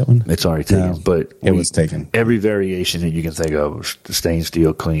have that. It's already taken. No, but it was taken. Every variation that you can think of: Stain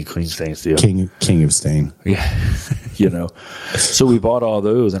Steel, Clean Stain Steel, King of Stain. Yeah, you know. So we bought all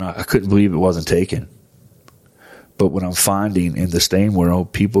those, and I couldn't believe it wasn't taken. But what I'm finding in the stain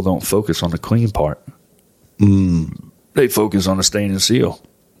world, people don't focus on the clean part. They focus on the stain and seal.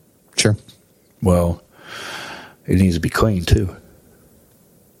 Sure. Well, it needs to be clean too.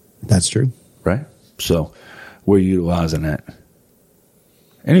 That's true. Right? So we're utilizing that.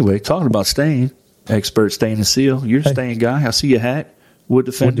 Anyway, talking about stain, expert stain and seal. You're a stain guy. I see your hat. Wood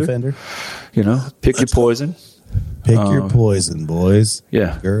Defender. You know, pick your poison. Pick your poison, boys.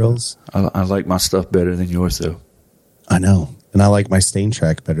 Yeah. Girls. I like my stuff better than yours, though. I know. And I like my stain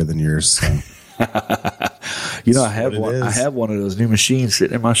track better than yours. So. You know, I have one of those new machines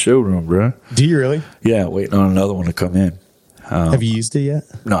sitting in my showroom, bro. Do you really? Yeah, waiting on another one to come in. Have you used it yet?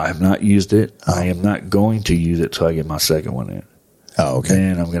 No, I have not used it. Oh. I am not going to use it till I get my second one in. Oh, okay.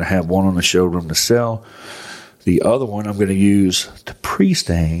 And I'm going to have one on the showroom to sell. The other one I'm going to use to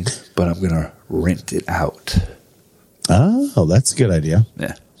pre-stain, but I'm going to rent it out. Oh, that's a good idea.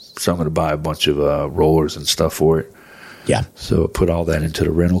 Yeah. So I'm going to buy a bunch of rollers and stuff for it. Yeah. So put all that into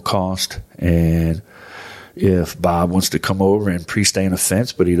the rental cost. And if Bob wants to come over and pre-stain a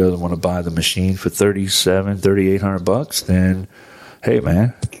fence, but he doesn't want to buy the machine for $3,800, then hey,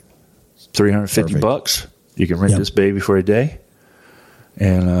 man, $350. You can rent this baby for a day.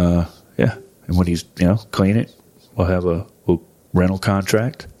 And yeah. And when he's, clean it, we'll have a rental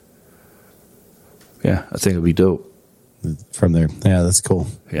contract. Yeah, I think it'll be dope. From there. Yeah, that's cool.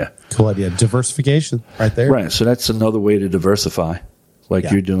 Yeah. Cool idea. Diversification right there. Right. So that's another way to diversify, like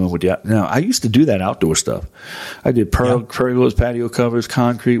you're doing with the. Now, I used to do that outdoor stuff. I did pergolas, patio covers,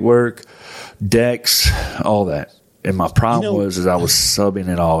 concrete work, decks, all that. And my problem was I was subbing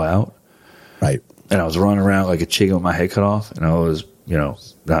it all out. Right. And I was running around like a chicken with my head cut off, and I was,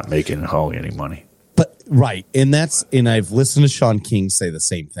 not making hardly any money. But Right. And I've listened to Sean King say the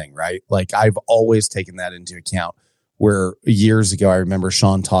same thing, right? Like I've always taken that into account, where years ago, I remember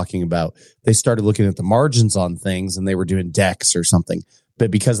Sean talking about, they started looking at the margins on things and they were doing decks or something,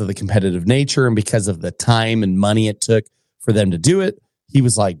 but because of the competitive nature and because of the time and money it took for them to do it, he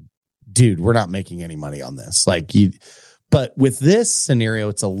was like, dude, we're not making any money on this. But with this scenario,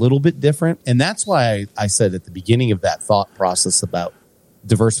 it's a little bit different. And that's why I said at the beginning of that thought process about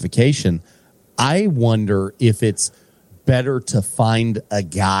diversification, I wonder if it's better to find a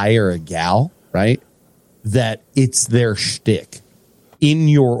guy or a gal, right, that it's their shtick in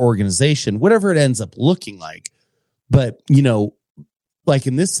your organization, whatever it ends up looking like. But, like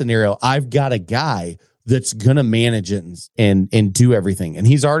in this scenario, I've got a guy that's going to manage it and do everything. And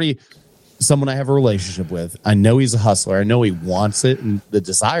he's already someone I have a relationship with. I know he's a hustler. I know he wants it and the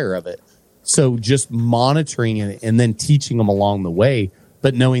desire of it. So just monitoring it and then teaching him along the way,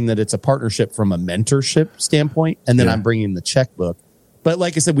 but knowing that it's a partnership from a mentorship standpoint. And then I'm bringing the checkbook. But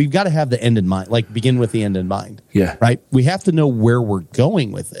like I said, we've got to have the end in mind, like begin with the end in mind. Yeah. Right. We have to know where we're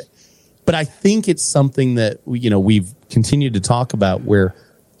going with it. But I think it's something that, we've continued to talk about, where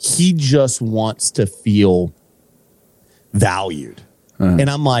he just wants to feel valued.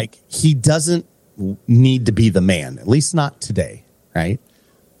 And I'm like, he doesn't need to be the man, at least not today. Right.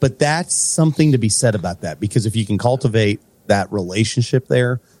 But that's something to be said about that, because if you can cultivate that relationship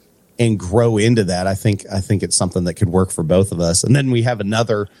there and grow into that, I think it's something that could work for both of us. And then we have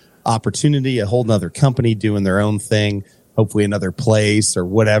another opportunity, a whole nother company doing their own thing, hopefully another place or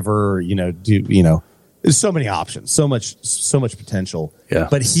whatever, there's so many options, so much potential. Yeah.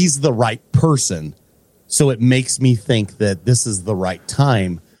 But he's the right person. So it makes me think that this is the right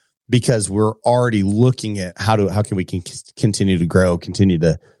time, because we're already looking at how can we continue to grow, continue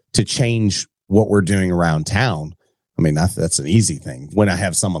to change what we're doing around town. I mean, that's an easy thing when I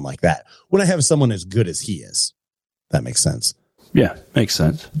have someone like that. When I have someone as good as he is, that makes sense. Yeah, makes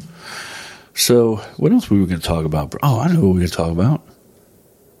sense. So what else were we going to talk about? Oh, I know what we're going to talk about.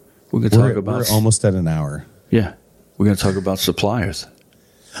 We're almost at an hour. Yeah. We're going to talk about suppliers.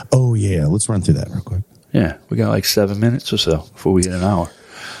 Oh, yeah. Let's run through that real quick. Yeah. We got like 7 minutes or so before we hit an hour.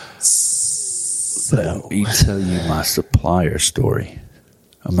 So let me tell you my supplier story.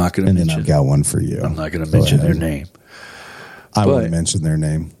 I'm not going to mention. And then I've got one for you. I'm not going to mention their name. I won't mention their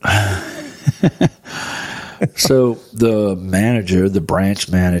name. So the manager, the branch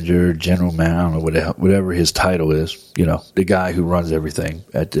manager, general manager, I don't know, whatever his title is, the guy who runs everything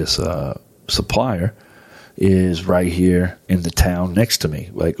at this supplier is right here in the town next to me,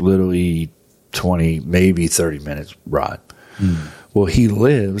 like literally 20, maybe 30 minutes ride. Well, he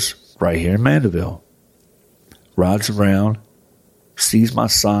lives right here in Mandeville. Rides around, sees my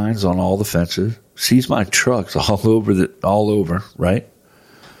signs on all the fences, sees my trucks all over, right?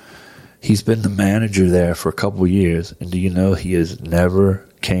 He's been the manager there for a couple of years, and do you know he has never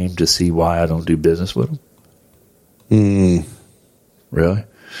came to see why I don't do business with him? Really?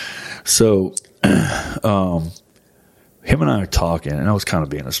 So, him and I are talking, and I was kind of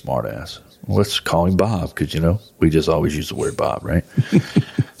being a smart ass. Let's call him Bob, because, we just always use the word Bob, right?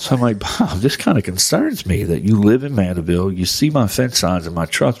 So I'm like, Bob, this kind of concerns me that you live in Mandeville, you see my fence signs in my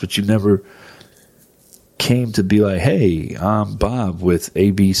trucks, but you never came to be like, hey, I'm Bob with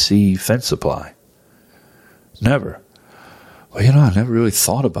ABC Fence Supply. Never. Well, I never really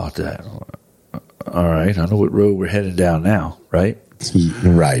thought about that. All right, I know what road we're heading down now, right?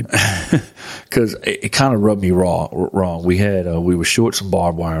 Right. Because it kind of rubbed me wrong. We were short some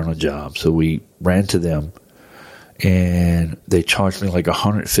barbed wire on a job, so we ran to them, and they charged me like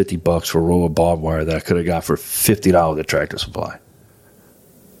 $150 for a roll of barbed wire that I could have got for $50 at Tractor Supply.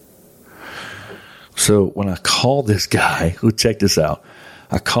 So when I called this guy, check this out.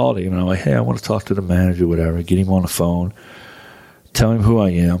 I called him, and I'm like, hey, I want to talk to the manager, whatever. Get him on the phone. Tell him who I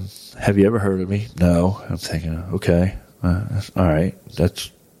am. Have you ever heard of me? No. I'm thinking, okay. All right.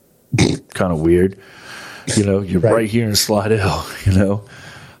 That's kind of weird. You're right here in Slidell.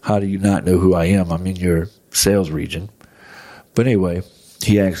 How do you not know who I am? I'm in your sales region. But anyway,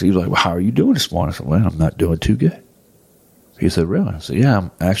 he was like, well, how are you doing this morning? I said, well, I'm not doing too good. He said, really? I said, yeah,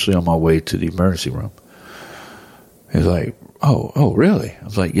 I'm actually on my way to the emergency room. He was like, oh, really? I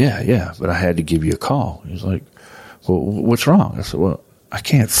was like, yeah, but I had to give you a call. He was like, well, what's wrong? I said, well, I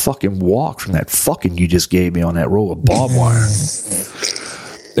can't fucking walk from that fucking you just gave me on that roll of barbed wire.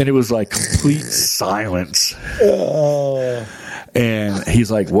 And it was like complete silence. And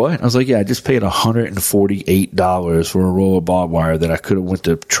he's like, what? I was like, yeah, I just paid $148 for a roll of barbed wire that I could have went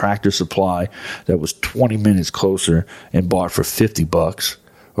to Tractor Supply that was 20 minutes closer and bought for $50,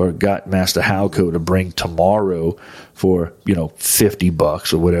 or got Master Halco to bring tomorrow for,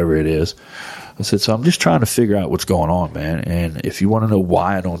 $50 or whatever it is. I said, so I'm just trying to figure out what's going on, man. And if you want to know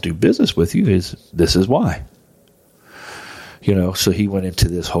why I don't do business with you, this is why. So he went into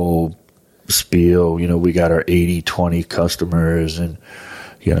this whole spiel. We got our 80-20 customers, and,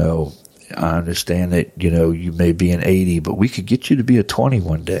 I understand that, you may be an 80, but we could get you to be a 20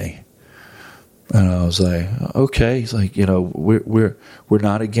 one day. And I was like, okay. He's like, we're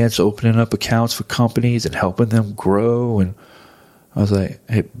not against opening up accounts for companies and helping them grow. And I was like,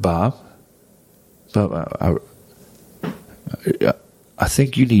 hey, Bob, I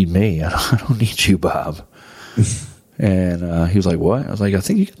think you need me. I don't need you, Bob. And he was like, what? I was like, I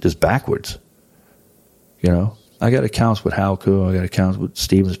think you got this backwards. I got accounts with Halco. I got accounts with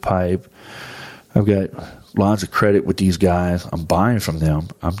Stevens Pipe. I've got lines of credit with these guys. I'm buying from them.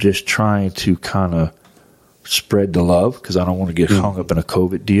 I'm just trying to kind of spread the love because I don't want to get hung up in a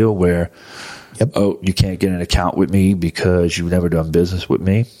COVID deal where, you can't get an account with me because you've never done business with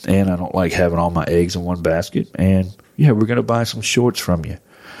me. And I don't like having all my eggs in one basket. And, we're going to buy some shorts from you.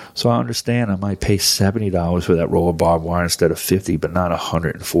 So I understand I might pay $70 for that roll of barbed wire instead of $50, but not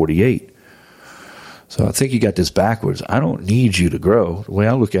 $148. So I think you got this backwards. I don't need you to grow. The way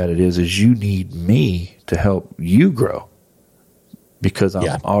I look at it is you need me to help you grow because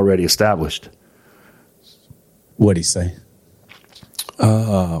I'm already established. What'd he say?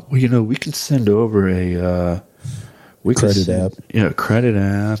 We can send over a credit app. Yeah, a credit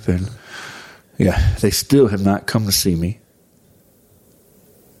app, and they still have not come to see me.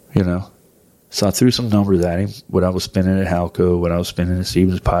 So I threw some numbers at him, what I was spending at Halco, what I was spending at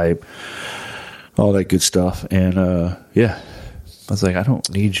Stevens Pipe, all that good stuff. And, I was like, I don't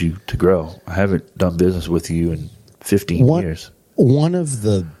need you to grow. I haven't done business with you in 15 years. One of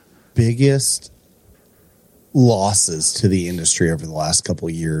the biggest losses to the industry over the last couple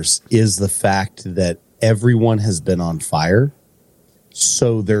of years is the fact that everyone has been on fire,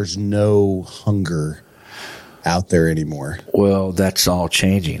 so there's no hunger out there anymore. Well, that's all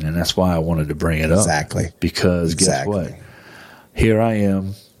changing, and that's why I wanted to bring it up. Exactly. Because guess what? Here I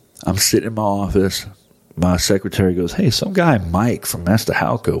am. I'm sitting in my office. My secretary goes, hey, some guy, Mike from Master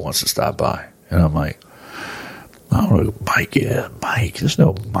Halco, wants to stop by. And I'm like, I don't know, Mike. Yeah, Mike. There's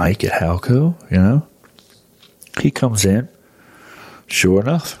no Mike at Halco, He comes in. Sure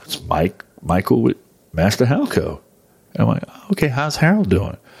enough, it's Michael with Master Halco. And I'm like, okay, how's Harold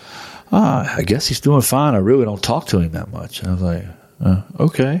doing? I guess he's doing fine. I really don't talk to him that much. And I was like,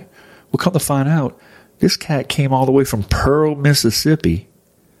 okay. Well, come to find out, this cat came all the way from Pearl, Mississippi,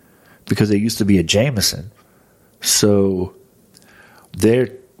 because they used to be a Jameson. So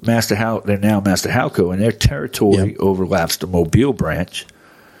they're now Master Halco, and their territory overlaps the Mobile branch,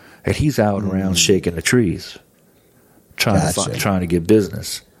 and he's out around shaking the trees, trying to get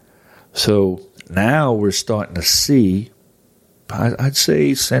business. So now we're starting to see, I'd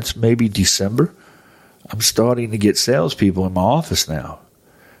say since maybe December, I'm starting to get salespeople in my office now.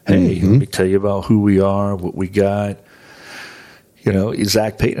 Hey, let me tell you about who we are, what we got.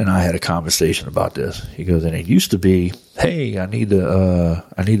 Zach Payton and I had a conversation about this. He goes, and it used to be, hey, I need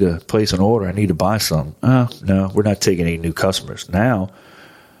to place an order. I need to buy some. No, we're not taking any new customers. Now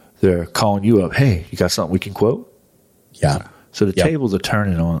they're calling you up. Hey, you got something we can quote? Yeah. So the tables are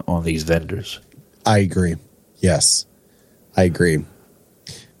turning on these vendors. I agree. Yes, I agree.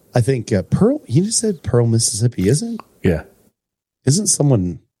 I think Pearl, you just said Pearl, Mississippi, isn't? Yeah. Isn't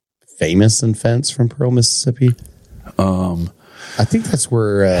someone famous in fence from Pearl, Mississippi? I think that's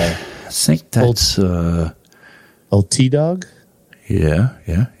where. I think that's old T-Dog. Yeah.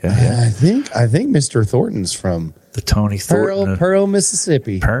 I think Mr. Thornton's from the Tony Thornton, Pearl,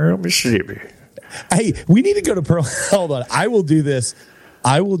 Mississippi. Pearl, Mississippi. Hey, we need to go to Pearl. Hold on, I will do this.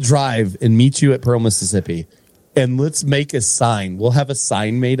 I will drive and meet you at Pearl, Mississippi, and let's make a sign. We'll have a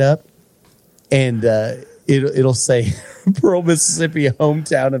sign made up, and it'll say Pearl, Mississippi,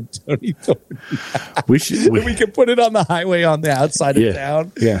 hometown of Tony Thornton. We can put it on the highway on the outside of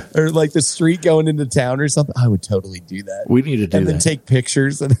town, or like the street going into town or something. I would totally do that. We need to do that. And then take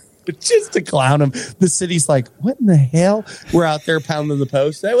pictures and just to clown them. The city's like, what in the hell? We're out there pounding the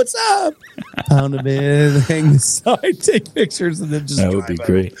post. Hey, what's up? Pound them in, hang the sign, take pictures, and then just that would be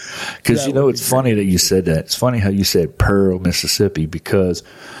great. Because it's funny that you said that. It's funny how you said Pearl, Mississippi, because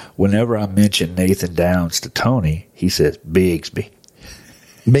whenever I mention Nathan Downs to Tony, he says Bigsby.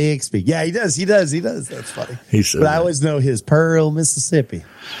 Bigsby. Yeah, he does. That's funny. But I always know his Pearl, Mississippi.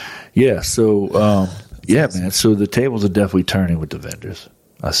 Yeah. So, man. So the tables are definitely turning with the vendors.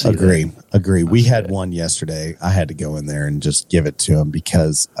 I see. Agree. We had one yesterday. I had to go in there and just give it to him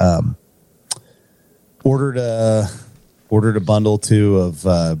because ordered a bundle too of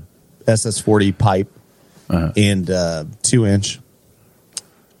SS40 pipe and 2-inch.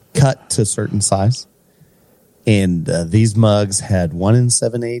 cut to a certain size. And these mugs had 1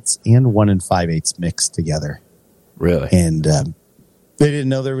 7/8 and 1 5/8 mixed together. Really? And they didn't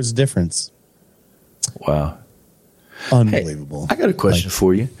know there was a difference. Wow. Unbelievable. Hey, I got a question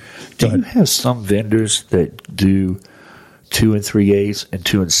for you. Do you have some vendors that do 2 3/8 and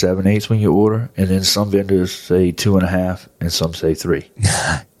 2 7/8 when you order, and then some vendors say 2.5 and some say 3?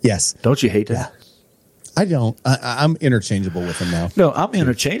 Yes. Don't you hate that? Yeah. I don't. I'm interchangeable with them now. No, I'm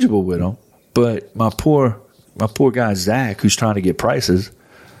interchangeable with them, but my poor guy Zach, who's trying to get prices,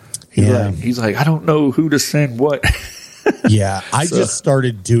 he's like, I don't know who to send what. Yeah, I just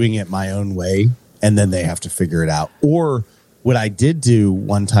started doing it my own way, and then they have to figure it out. Or what I did do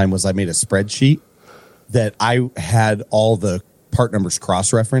one time was I made a spreadsheet that I had all the part numbers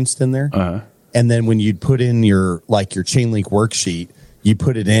cross-referenced in there. Uh-huh. And then when you'd put in your chain link worksheet, you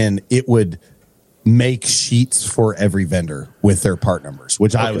put it in, it would make sheets for every vendor with their part numbers,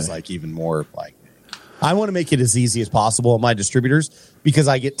 which I was like even more like, I want to make it as easy as possible on my distributors because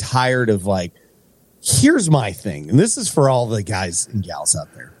I get tired of like, here's my thing. And this is for all the guys and gals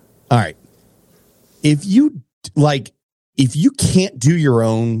out there. All right. If you can't do your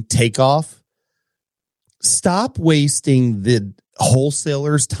own takeoff, stop wasting the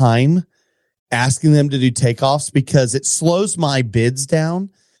wholesalers' time asking them to do takeoffs because it slows my bids down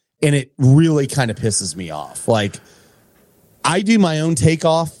and it really kind of pisses me off. Like, I do my own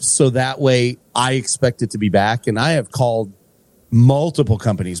takeoff so that way I expect it to be back. And I have called multiple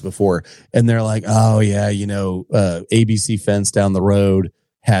companies before and they're like, oh yeah, ABC Fence down the road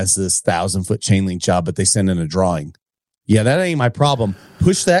has this 1,000-foot chain link job, but they send in a drawing. Yeah, that ain't my problem.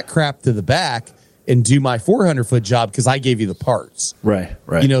 Push that crap to the back and do my 400-foot job because I gave you the parts. Right.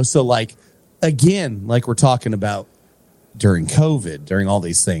 So like, again, like we're talking about during COVID, during all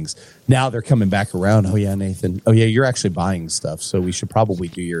these things, now they're coming back around. Oh yeah, Nathan. Oh yeah, you're actually buying stuff, so we should probably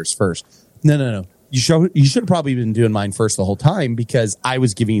do yours first. No. You should have probably been doing mine first the whole time because I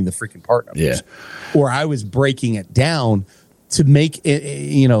was giving you the freaking part numbers. Yeah. Or I was breaking it down to make it,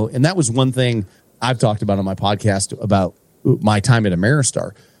 and that was one thing I've talked about on my podcast about my time at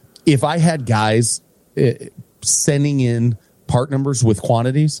Ameristar. If I had guys sending in part numbers with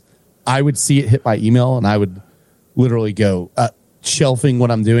quantities, I would see it hit by email and I would literally go shelving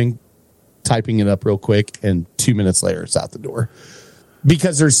what I'm doing, typing it up real quick, and 2 minutes later it's out the door.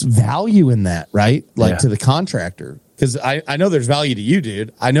 Because there's value in that, right? Like to the contractor. Because I know there's value to you,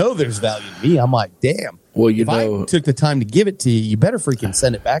 dude. I know there's value to me. I'm like, damn. Well, if I took the time to give it to you, you better freaking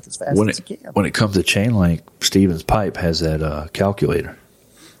send it back as fast as you can. When it comes to chain link, Stevens Pipe has that calculator.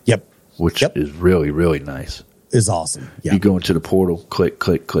 Yep. Which is really, really nice. Is awesome. Yep. You go into the portal, click,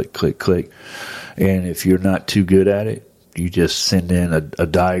 click, click, click, click. And if you're not too good at it, you just send in a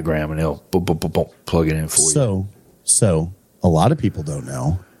diagram and they'll boom, boom, boom, boom, plug it in for you. So a lot of people don't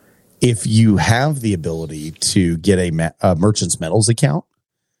know, if you have the ability to get a Merchants Metals account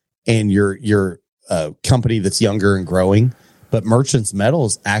and you're a company that's younger and growing, but Merchants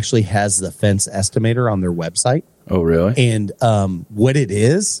Metals actually has the fence estimator on their website. Oh, really? And what it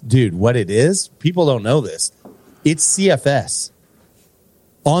is, people don't know this. It's CFS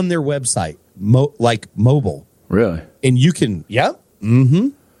on their website, like mobile. Really? And you can,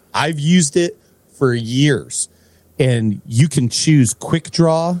 I've used it for years. And you can choose quick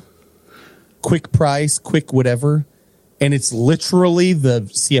draw, quick price, quick whatever. And it's literally the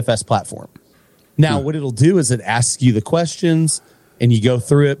CFS platform. Now, what it'll do is it asks you the questions and you go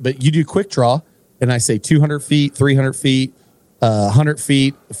through it. But you do quick draw. And I say 200 feet, 300 feet, 100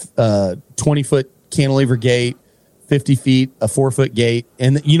 feet, 20-foot cantilever gate, 50 feet, a 4-foot gate.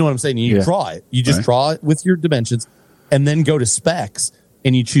 And you know what I'm saying? You draw it. You just draw it with your dimensions and then go to specs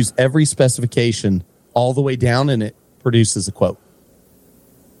and you choose every specification all the way down, and it produces a quote.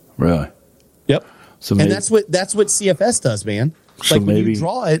 Really? Yep. So and that's what CFS does, man. So like when you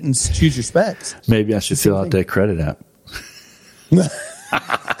draw it and choose your specs. Maybe I should fill out that credit app.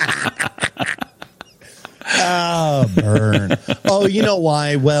 Burn. Oh, you know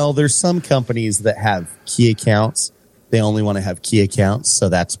why? Well, there's some companies that have key accounts. They only want to have key accounts, so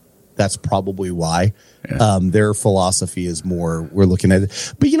that's probably why. Yeah. Their philosophy is more, we're looking at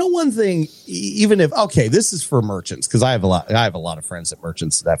it. But you know, one thing, even if, this is for merchants, because I have a lot of friends at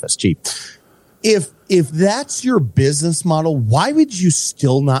merchants at FSG. If that's your business model, why would you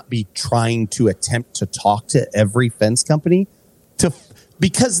still not be trying to attempt to talk to every fence company?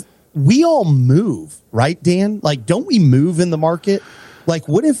 Because we all move, right, Dan? Like, don't we move in the market? Like,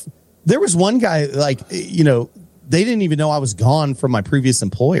 what if there was one guy, like, they didn't even know I was gone from my previous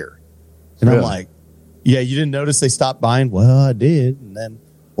employer. And really? I'm like, yeah, you didn't notice they stopped buying? Well, I did. And then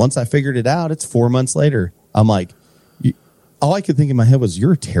once I figured it out, it's 4 months later. I'm like, all I could think in my head was,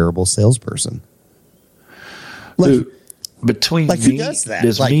 you're a terrible salesperson. Like, Dude, between who does that?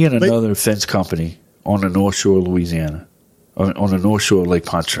 There's me and another fence company on the North Shore of Louisiana, on the North Shore of Lake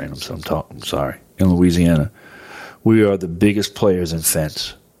Pontchartrain. I'm sorry, in Louisiana. We are the biggest players in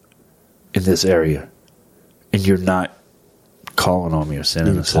fence in this area, and you're not calling on me or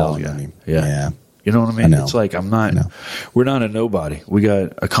sending a sales guy. Yeah. You know what I mean? It's like we're not a nobody. We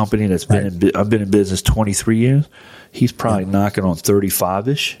got a company that's I've been in business 23 years. He's probably knocking on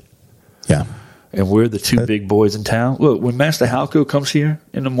 35-ish. Yeah. And we're the two big boys in town. Look, when Master Halco comes here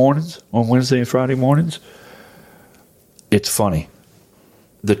in the mornings, on Wednesday and Friday mornings, it's funny.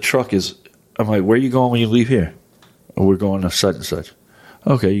 The truck is, I'm like, where are you going when you leave here? Oh, we're going to such and such.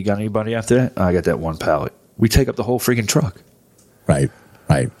 Okay, you got anybody after that? I got that one pallet. We take up the whole freaking truck. Right.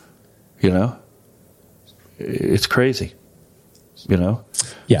 You know? It's crazy. You know?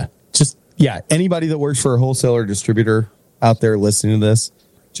 Yeah. Anybody that works for a wholesaler distributor out there listening to this,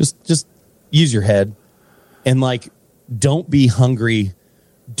 just use your head and like, don't be hungry.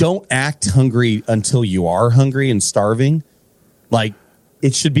 Don't act hungry until you are hungry and starving. Like,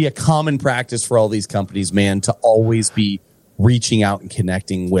 it should be a common practice for all these companies, man, to always be reaching out and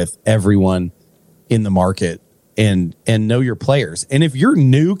connecting with everyone in the market and know your players. And if you're a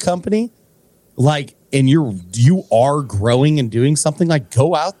new company, like, and you are growing and doing something, like,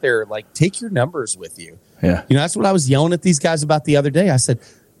 go out there, like, take your numbers with you. Yeah. You know, that's what I was yelling at these guys about the other day. I said,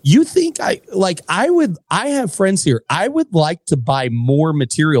 you think I have friends here. I would like to buy more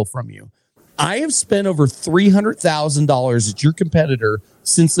material from you. I have spent over $300,000 at your competitor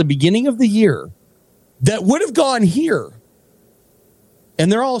since the beginning of the year that would have gone here.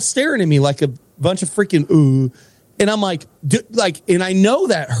 And they're all staring at me like a bunch of freaking ooh. And I'm like, and I know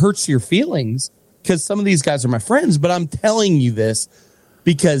that hurts your feelings because some of these guys are my friends, but I'm telling you this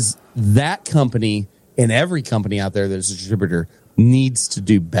because that company and every company out there that's a distributor needs to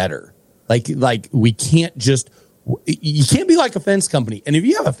do better. Like we can't you can't be like a fence company. And if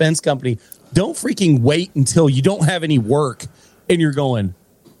you have a fence company, don't freaking wait until you don't have any work and you're going,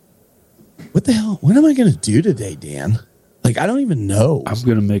 what the hell? What am I going to do today, Dan? Like, I don't even know. I'm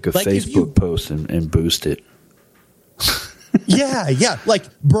going to make a Facebook post and boost it. Yeah. Like,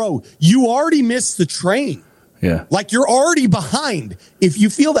 bro, you already missed the train. Yeah. Like, you're already behind if you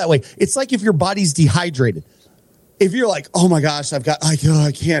feel that way. It's like if your body's dehydrated. If you're like, oh my gosh, I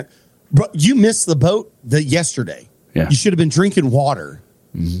can't. Bro, you missed the boat yesterday. Yeah. You should have been drinking water.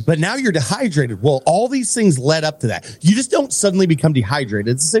 Mm-hmm. But now you're dehydrated. Well, all these things led up to that. You just don't suddenly become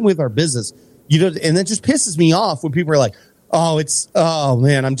dehydrated. It's the same with our business. And that just pisses me off when people are like, oh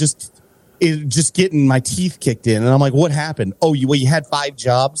man, I'm just getting my teeth kicked in. And I'm like, what happened? Oh, you had 5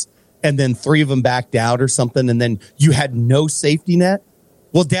 jobs and then 3 of them backed out or something. And then you had no safety net.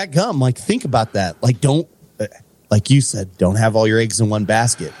 Well, dadgum, like, think about that. Like, don't, like you said, don't have all your eggs in one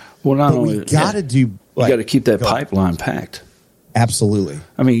basket. Well, we got to do. You got to keep that pipeline packed. Absolutely.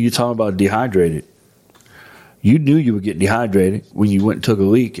 I mean, you talk about dehydrated. You knew you would get dehydrated when you went and took a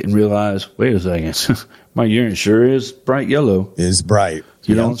leak and realized, wait a second, my urine sure is bright yellow. Is bright.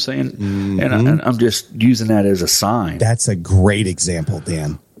 You know what I'm saying? Mm-hmm. And I'm just using that as a sign. That's a great example,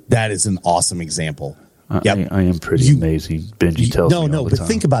 Dan. That is an awesome example. I am pretty amazing. Benji tells me all the time. But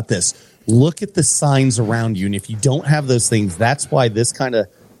think about this. Look at the signs around you. And if you don't have those things, that's why this kind of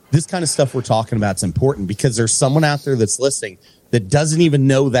stuff we're talking about is important, because there's someone out there that's listening that doesn't even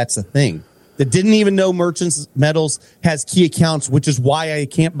know that's a thing, that didn't even know Merchants Metals has key accounts, which is why I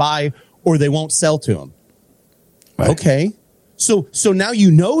can't buy or they won't sell to them. Right. Okay. So now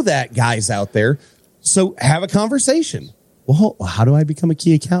you know that, guys out there. So have a conversation. Well, how do I become a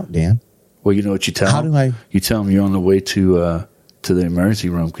key account, Dan? Well, you know what you tell them? You tell them you're on the way to the emergency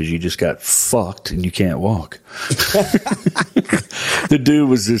room because you just got fucked and you can't walk. The dude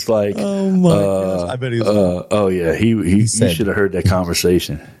was just like, oh my gosh. I bet he was. Oh yeah, he should have heard that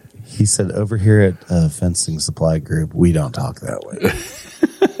conversation. He said, over here at Fencing Supply Group, we don't talk that way.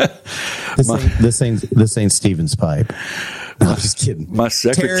 This ain't Steven's pipe. No, I'm just kidding. My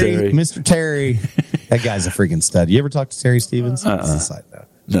secretary, Mr. Terry, that guy's a freaking stud. You ever talk to Terry Stevens?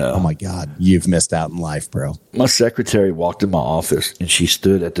 No. Oh my God, you've missed out in life, bro. My secretary walked in my office and she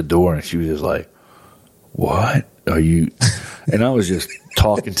stood at the door and she was just like, "What are you?" And I was just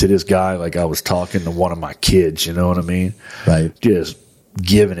talking to this guy like I was talking to one of my kids. You know what I mean? Right. Just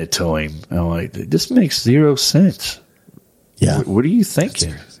giving it to him. And I'm like, this makes 0 sense. Yeah. What are you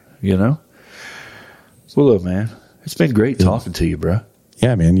thinking? You know? Well, look, man, it's been great talking to you, bro.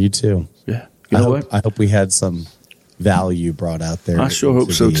 Yeah, man, you too. Yeah. I hope we had some value brought out there. I sure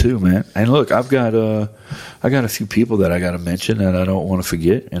hope so too, man. And look, I got a few people that I got to mention that I don't want to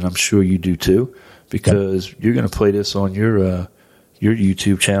forget, and I'm sure you do too, because you're going to play this on your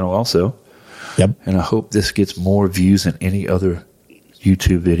YouTube channel also. Yep. And I hope this gets more views than any other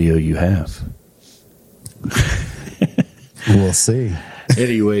YouTube video you have. We'll see.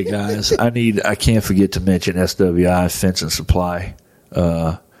 Anyway, guys, I can't forget to mention SWI Fence and Supply,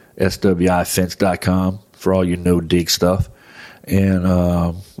 SWIFence.com for all your no-dig stuff. And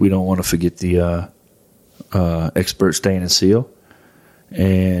we don't want to forget the Expert Stain and Seal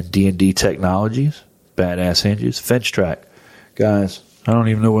and D&D Technologies, Badass Hinges, Fence Track. Guys, I don't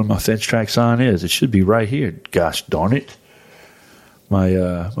even know where my Fence Track sign is. It should be right here. Gosh darn it.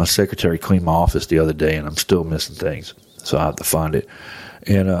 My secretary cleaned my office the other day, and I'm still missing things, so I have to find it.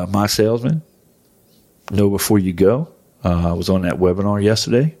 And My Salesman, Know Before You Go. I was on that webinar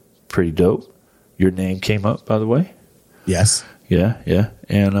yesterday. Pretty dope. Your name came up, by the way. Yes. Yeah.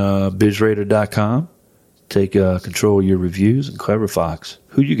 And BizRaider.com. Take control of your reviews. And Clever Fox.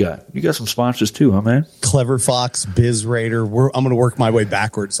 Who you got? You got some sponsors too, huh, man? Clever Fox, BizRaider. I'm going to work my way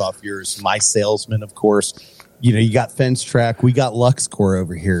backwards off yours. My Salesman, of course. You got Fence Track. We got LuxCore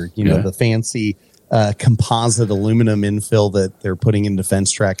over here. The fancy composite aluminum infill that they're putting into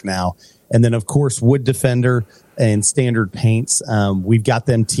Fence Track now. And then, of course, Wood Defender and Standard Paints. We've got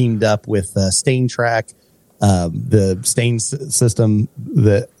them teamed up with Stain Track, the stain system,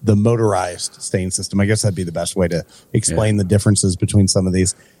 the motorized stain system. I guess that'd be the best way to explain the differences between some of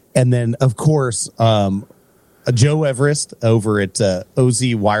these. And then, of course, Joe Everest over at OZ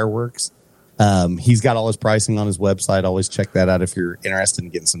Wireworks. He's got all his pricing on his website. Always check that out if you're interested in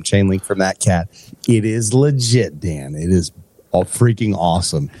getting some chain link from that cat. It is legit, Dan. It is all freaking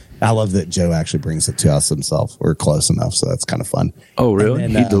awesome. I love that Joe actually brings it to us himself. We're close enough, so that's kind of fun. Oh, really?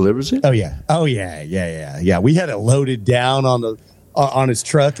 He delivers it? Oh, yeah. We had it loaded down on his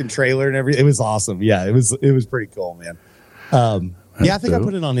truck and trailer and everything. It was awesome. Yeah, it was pretty cool, man. I think I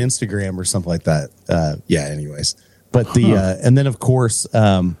put it on Instagram or something like that. Anyways. But and then of course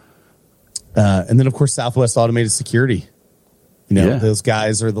Southwest Automated Security. Those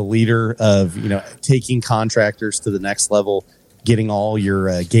guys are the leader of, taking contractors to the next level, getting all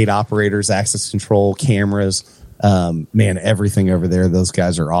your gate operators, access control, cameras, everything over there. Those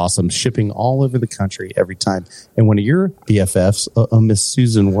guys are awesome. Shipping all over the country every time. And one of your BFFs, Miss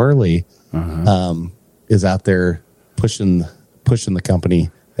Susan Worley, is out there pushing the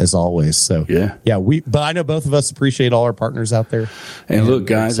company as always. So but I know both of us appreciate all our partners out there. And look,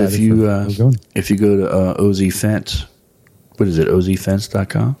 guys, if you go to OZ Fence, what is it?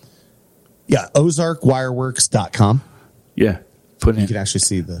 OZFence.com? Yeah, OzarkWireworks.com. Yeah. You can actually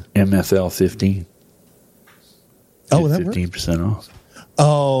see the MFL 15. Oh, that 15% off.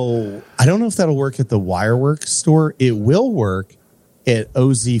 Oh, I don't know if that'll work at the Wireworks store. It will work at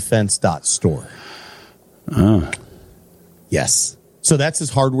OZFence.store. Yes. So that's his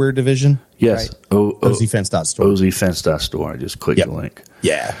hardware division? Yes. Right? OZFence.store. OZFence.store. I just clicked the link.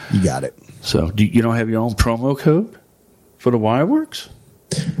 Yeah, you got it. So you don't have your own promo code for the Wireworks?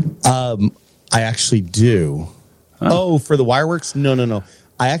 I actually do. Oh, for the Wireworks? No.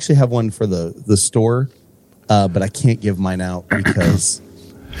 I actually have one for the store, but I can't give mine out because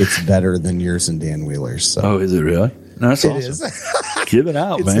it's better than yours and Dan Wheeler's. So. Oh, is it really? No, that's awesome. Is. Give it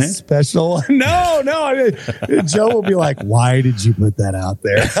out, it's man. A special. No. Joe will be like, "Why did you put that out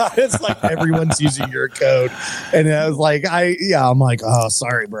there?" It's like everyone's using your code, and I was like, I'm like, "Oh,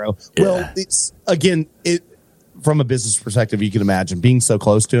 sorry, bro." Yeah. Well, it's from a business perspective, you can imagine being so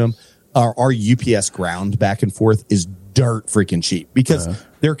close to him. Our UPS ground back and forth is dirt freaking cheap because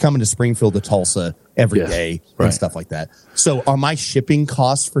they're coming to Springfield to Tulsa every day and stuff like that. So my shipping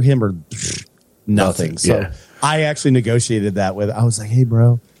costs for him are nothing. So I actually negotiated that with. I was like, "Hey,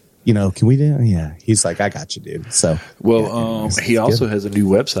 bro, can we do?" Yeah, he's like, "I got you, dude." So he also has a new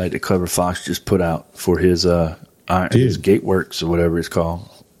website that Clever Fox just put out for his Gateworks or whatever it's called.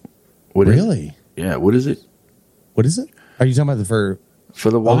 Really? Yeah. What is it? What is it? Are you talking about for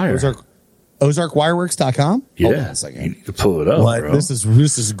the wire? OzarkWireworks.com? Yeah. Hold on a second. You need to pull it up, bro. This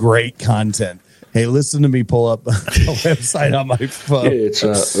is great content. Hey, listen to me pull up a website on my phone. Yeah, it's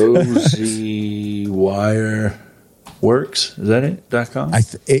OZ Wireworks. Is that it? .com?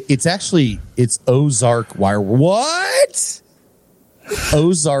 It's Ozark Wire. What?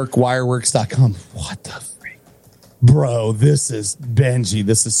 OzarkWireworks.com. What the freak? Bro, this is Benji.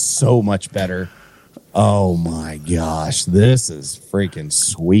 This is so much better. Oh my gosh, this is freaking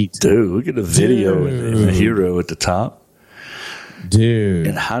sweet. Dude, look at the video and the hero at the top. Dude.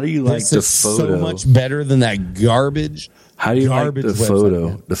 And how do you like the photo? So much better than that garbage. How do you like the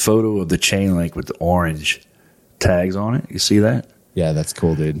photo? The photo of the chain link with the orange tags on it. You see that? Yeah, that's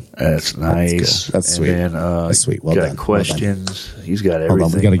cool, dude. That's nice. That's sweet. And then, that's sweet. Well got done. questions. He's got everything.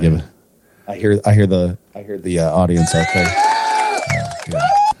 Hold on, we got to give it. I hear the audience out there.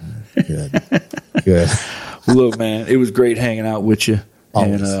 Good. Look, man, it was great hanging out with you.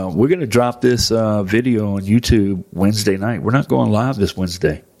 Always. And we're going to drop this video on YouTube Wednesday night. We're not going live this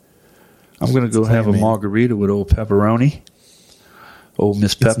Wednesday. I'm going to go have a margarita with old pepperoni, old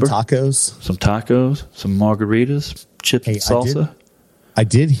Miss Pepper. Some tacos, some margaritas, chips and salsa. I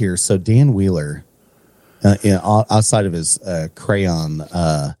did hear, so Dan Wheeler, outside of his crayon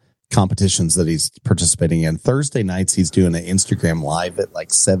competitions that he's participating in, Thursday nights he's doing an Instagram live at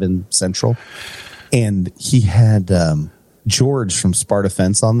like 7 Central. And he had George from Sparta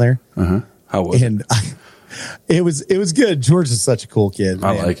Fence on there. How was it? It was good. George is such a cool kid.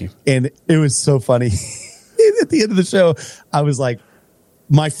 Man. I like him. And it was so funny. At the end of the show, I was like,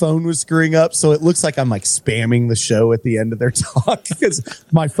 my phone was screwing up, so it looks like I'm like spamming the show at the end of their talk because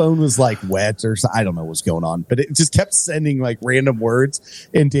my phone was like wet or I don't know what's going on, but it just kept sending like random words.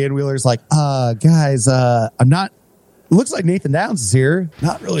 And Dan Wheeler's like, guys, I'm not, it looks like Nathan Downs is here.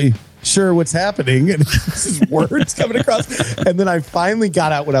 Not really sure what's happening. And just words coming across. And then I finally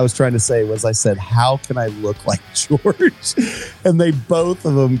got out what I was trying to say was I said, how can I look like George? And they both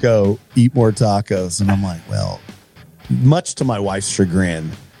of them go, eat more tacos. And I'm like, well, much to my wife's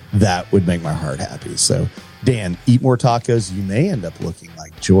chagrin, that would make my heart happy. So, Dan, eat more tacos. You may end up looking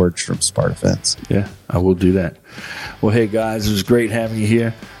like George from Sparta Fence. Yeah, I will do that. Well, hey, guys, it was great having you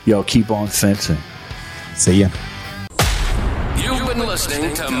here. Y'all keep on fencing. See ya. You've been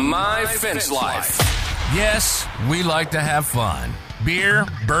listening to My Fence Life. Yes, we like to have fun. Beer,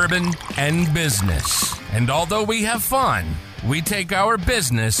 bourbon, and business. And although we have fun, we take our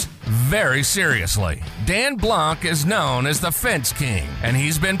business very seriously. Dan Blanc is known as the Fence King, and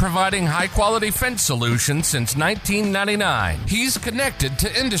he's been providing high-quality fence solutions since 1999. He's connected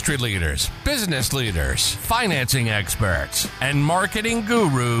to industry leaders, business leaders, financing experts, and marketing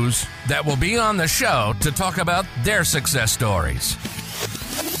gurus that will be on the show to talk about their success stories.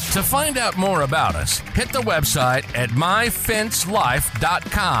 To find out more about us, hit the website at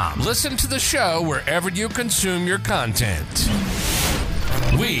myfencelife.com. Listen to the show wherever you consume your content.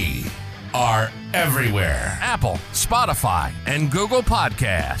 We are everywhere. Apple, Spotify, and Google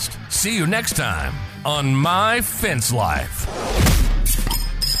Podcast. See you next time on My Fence Life.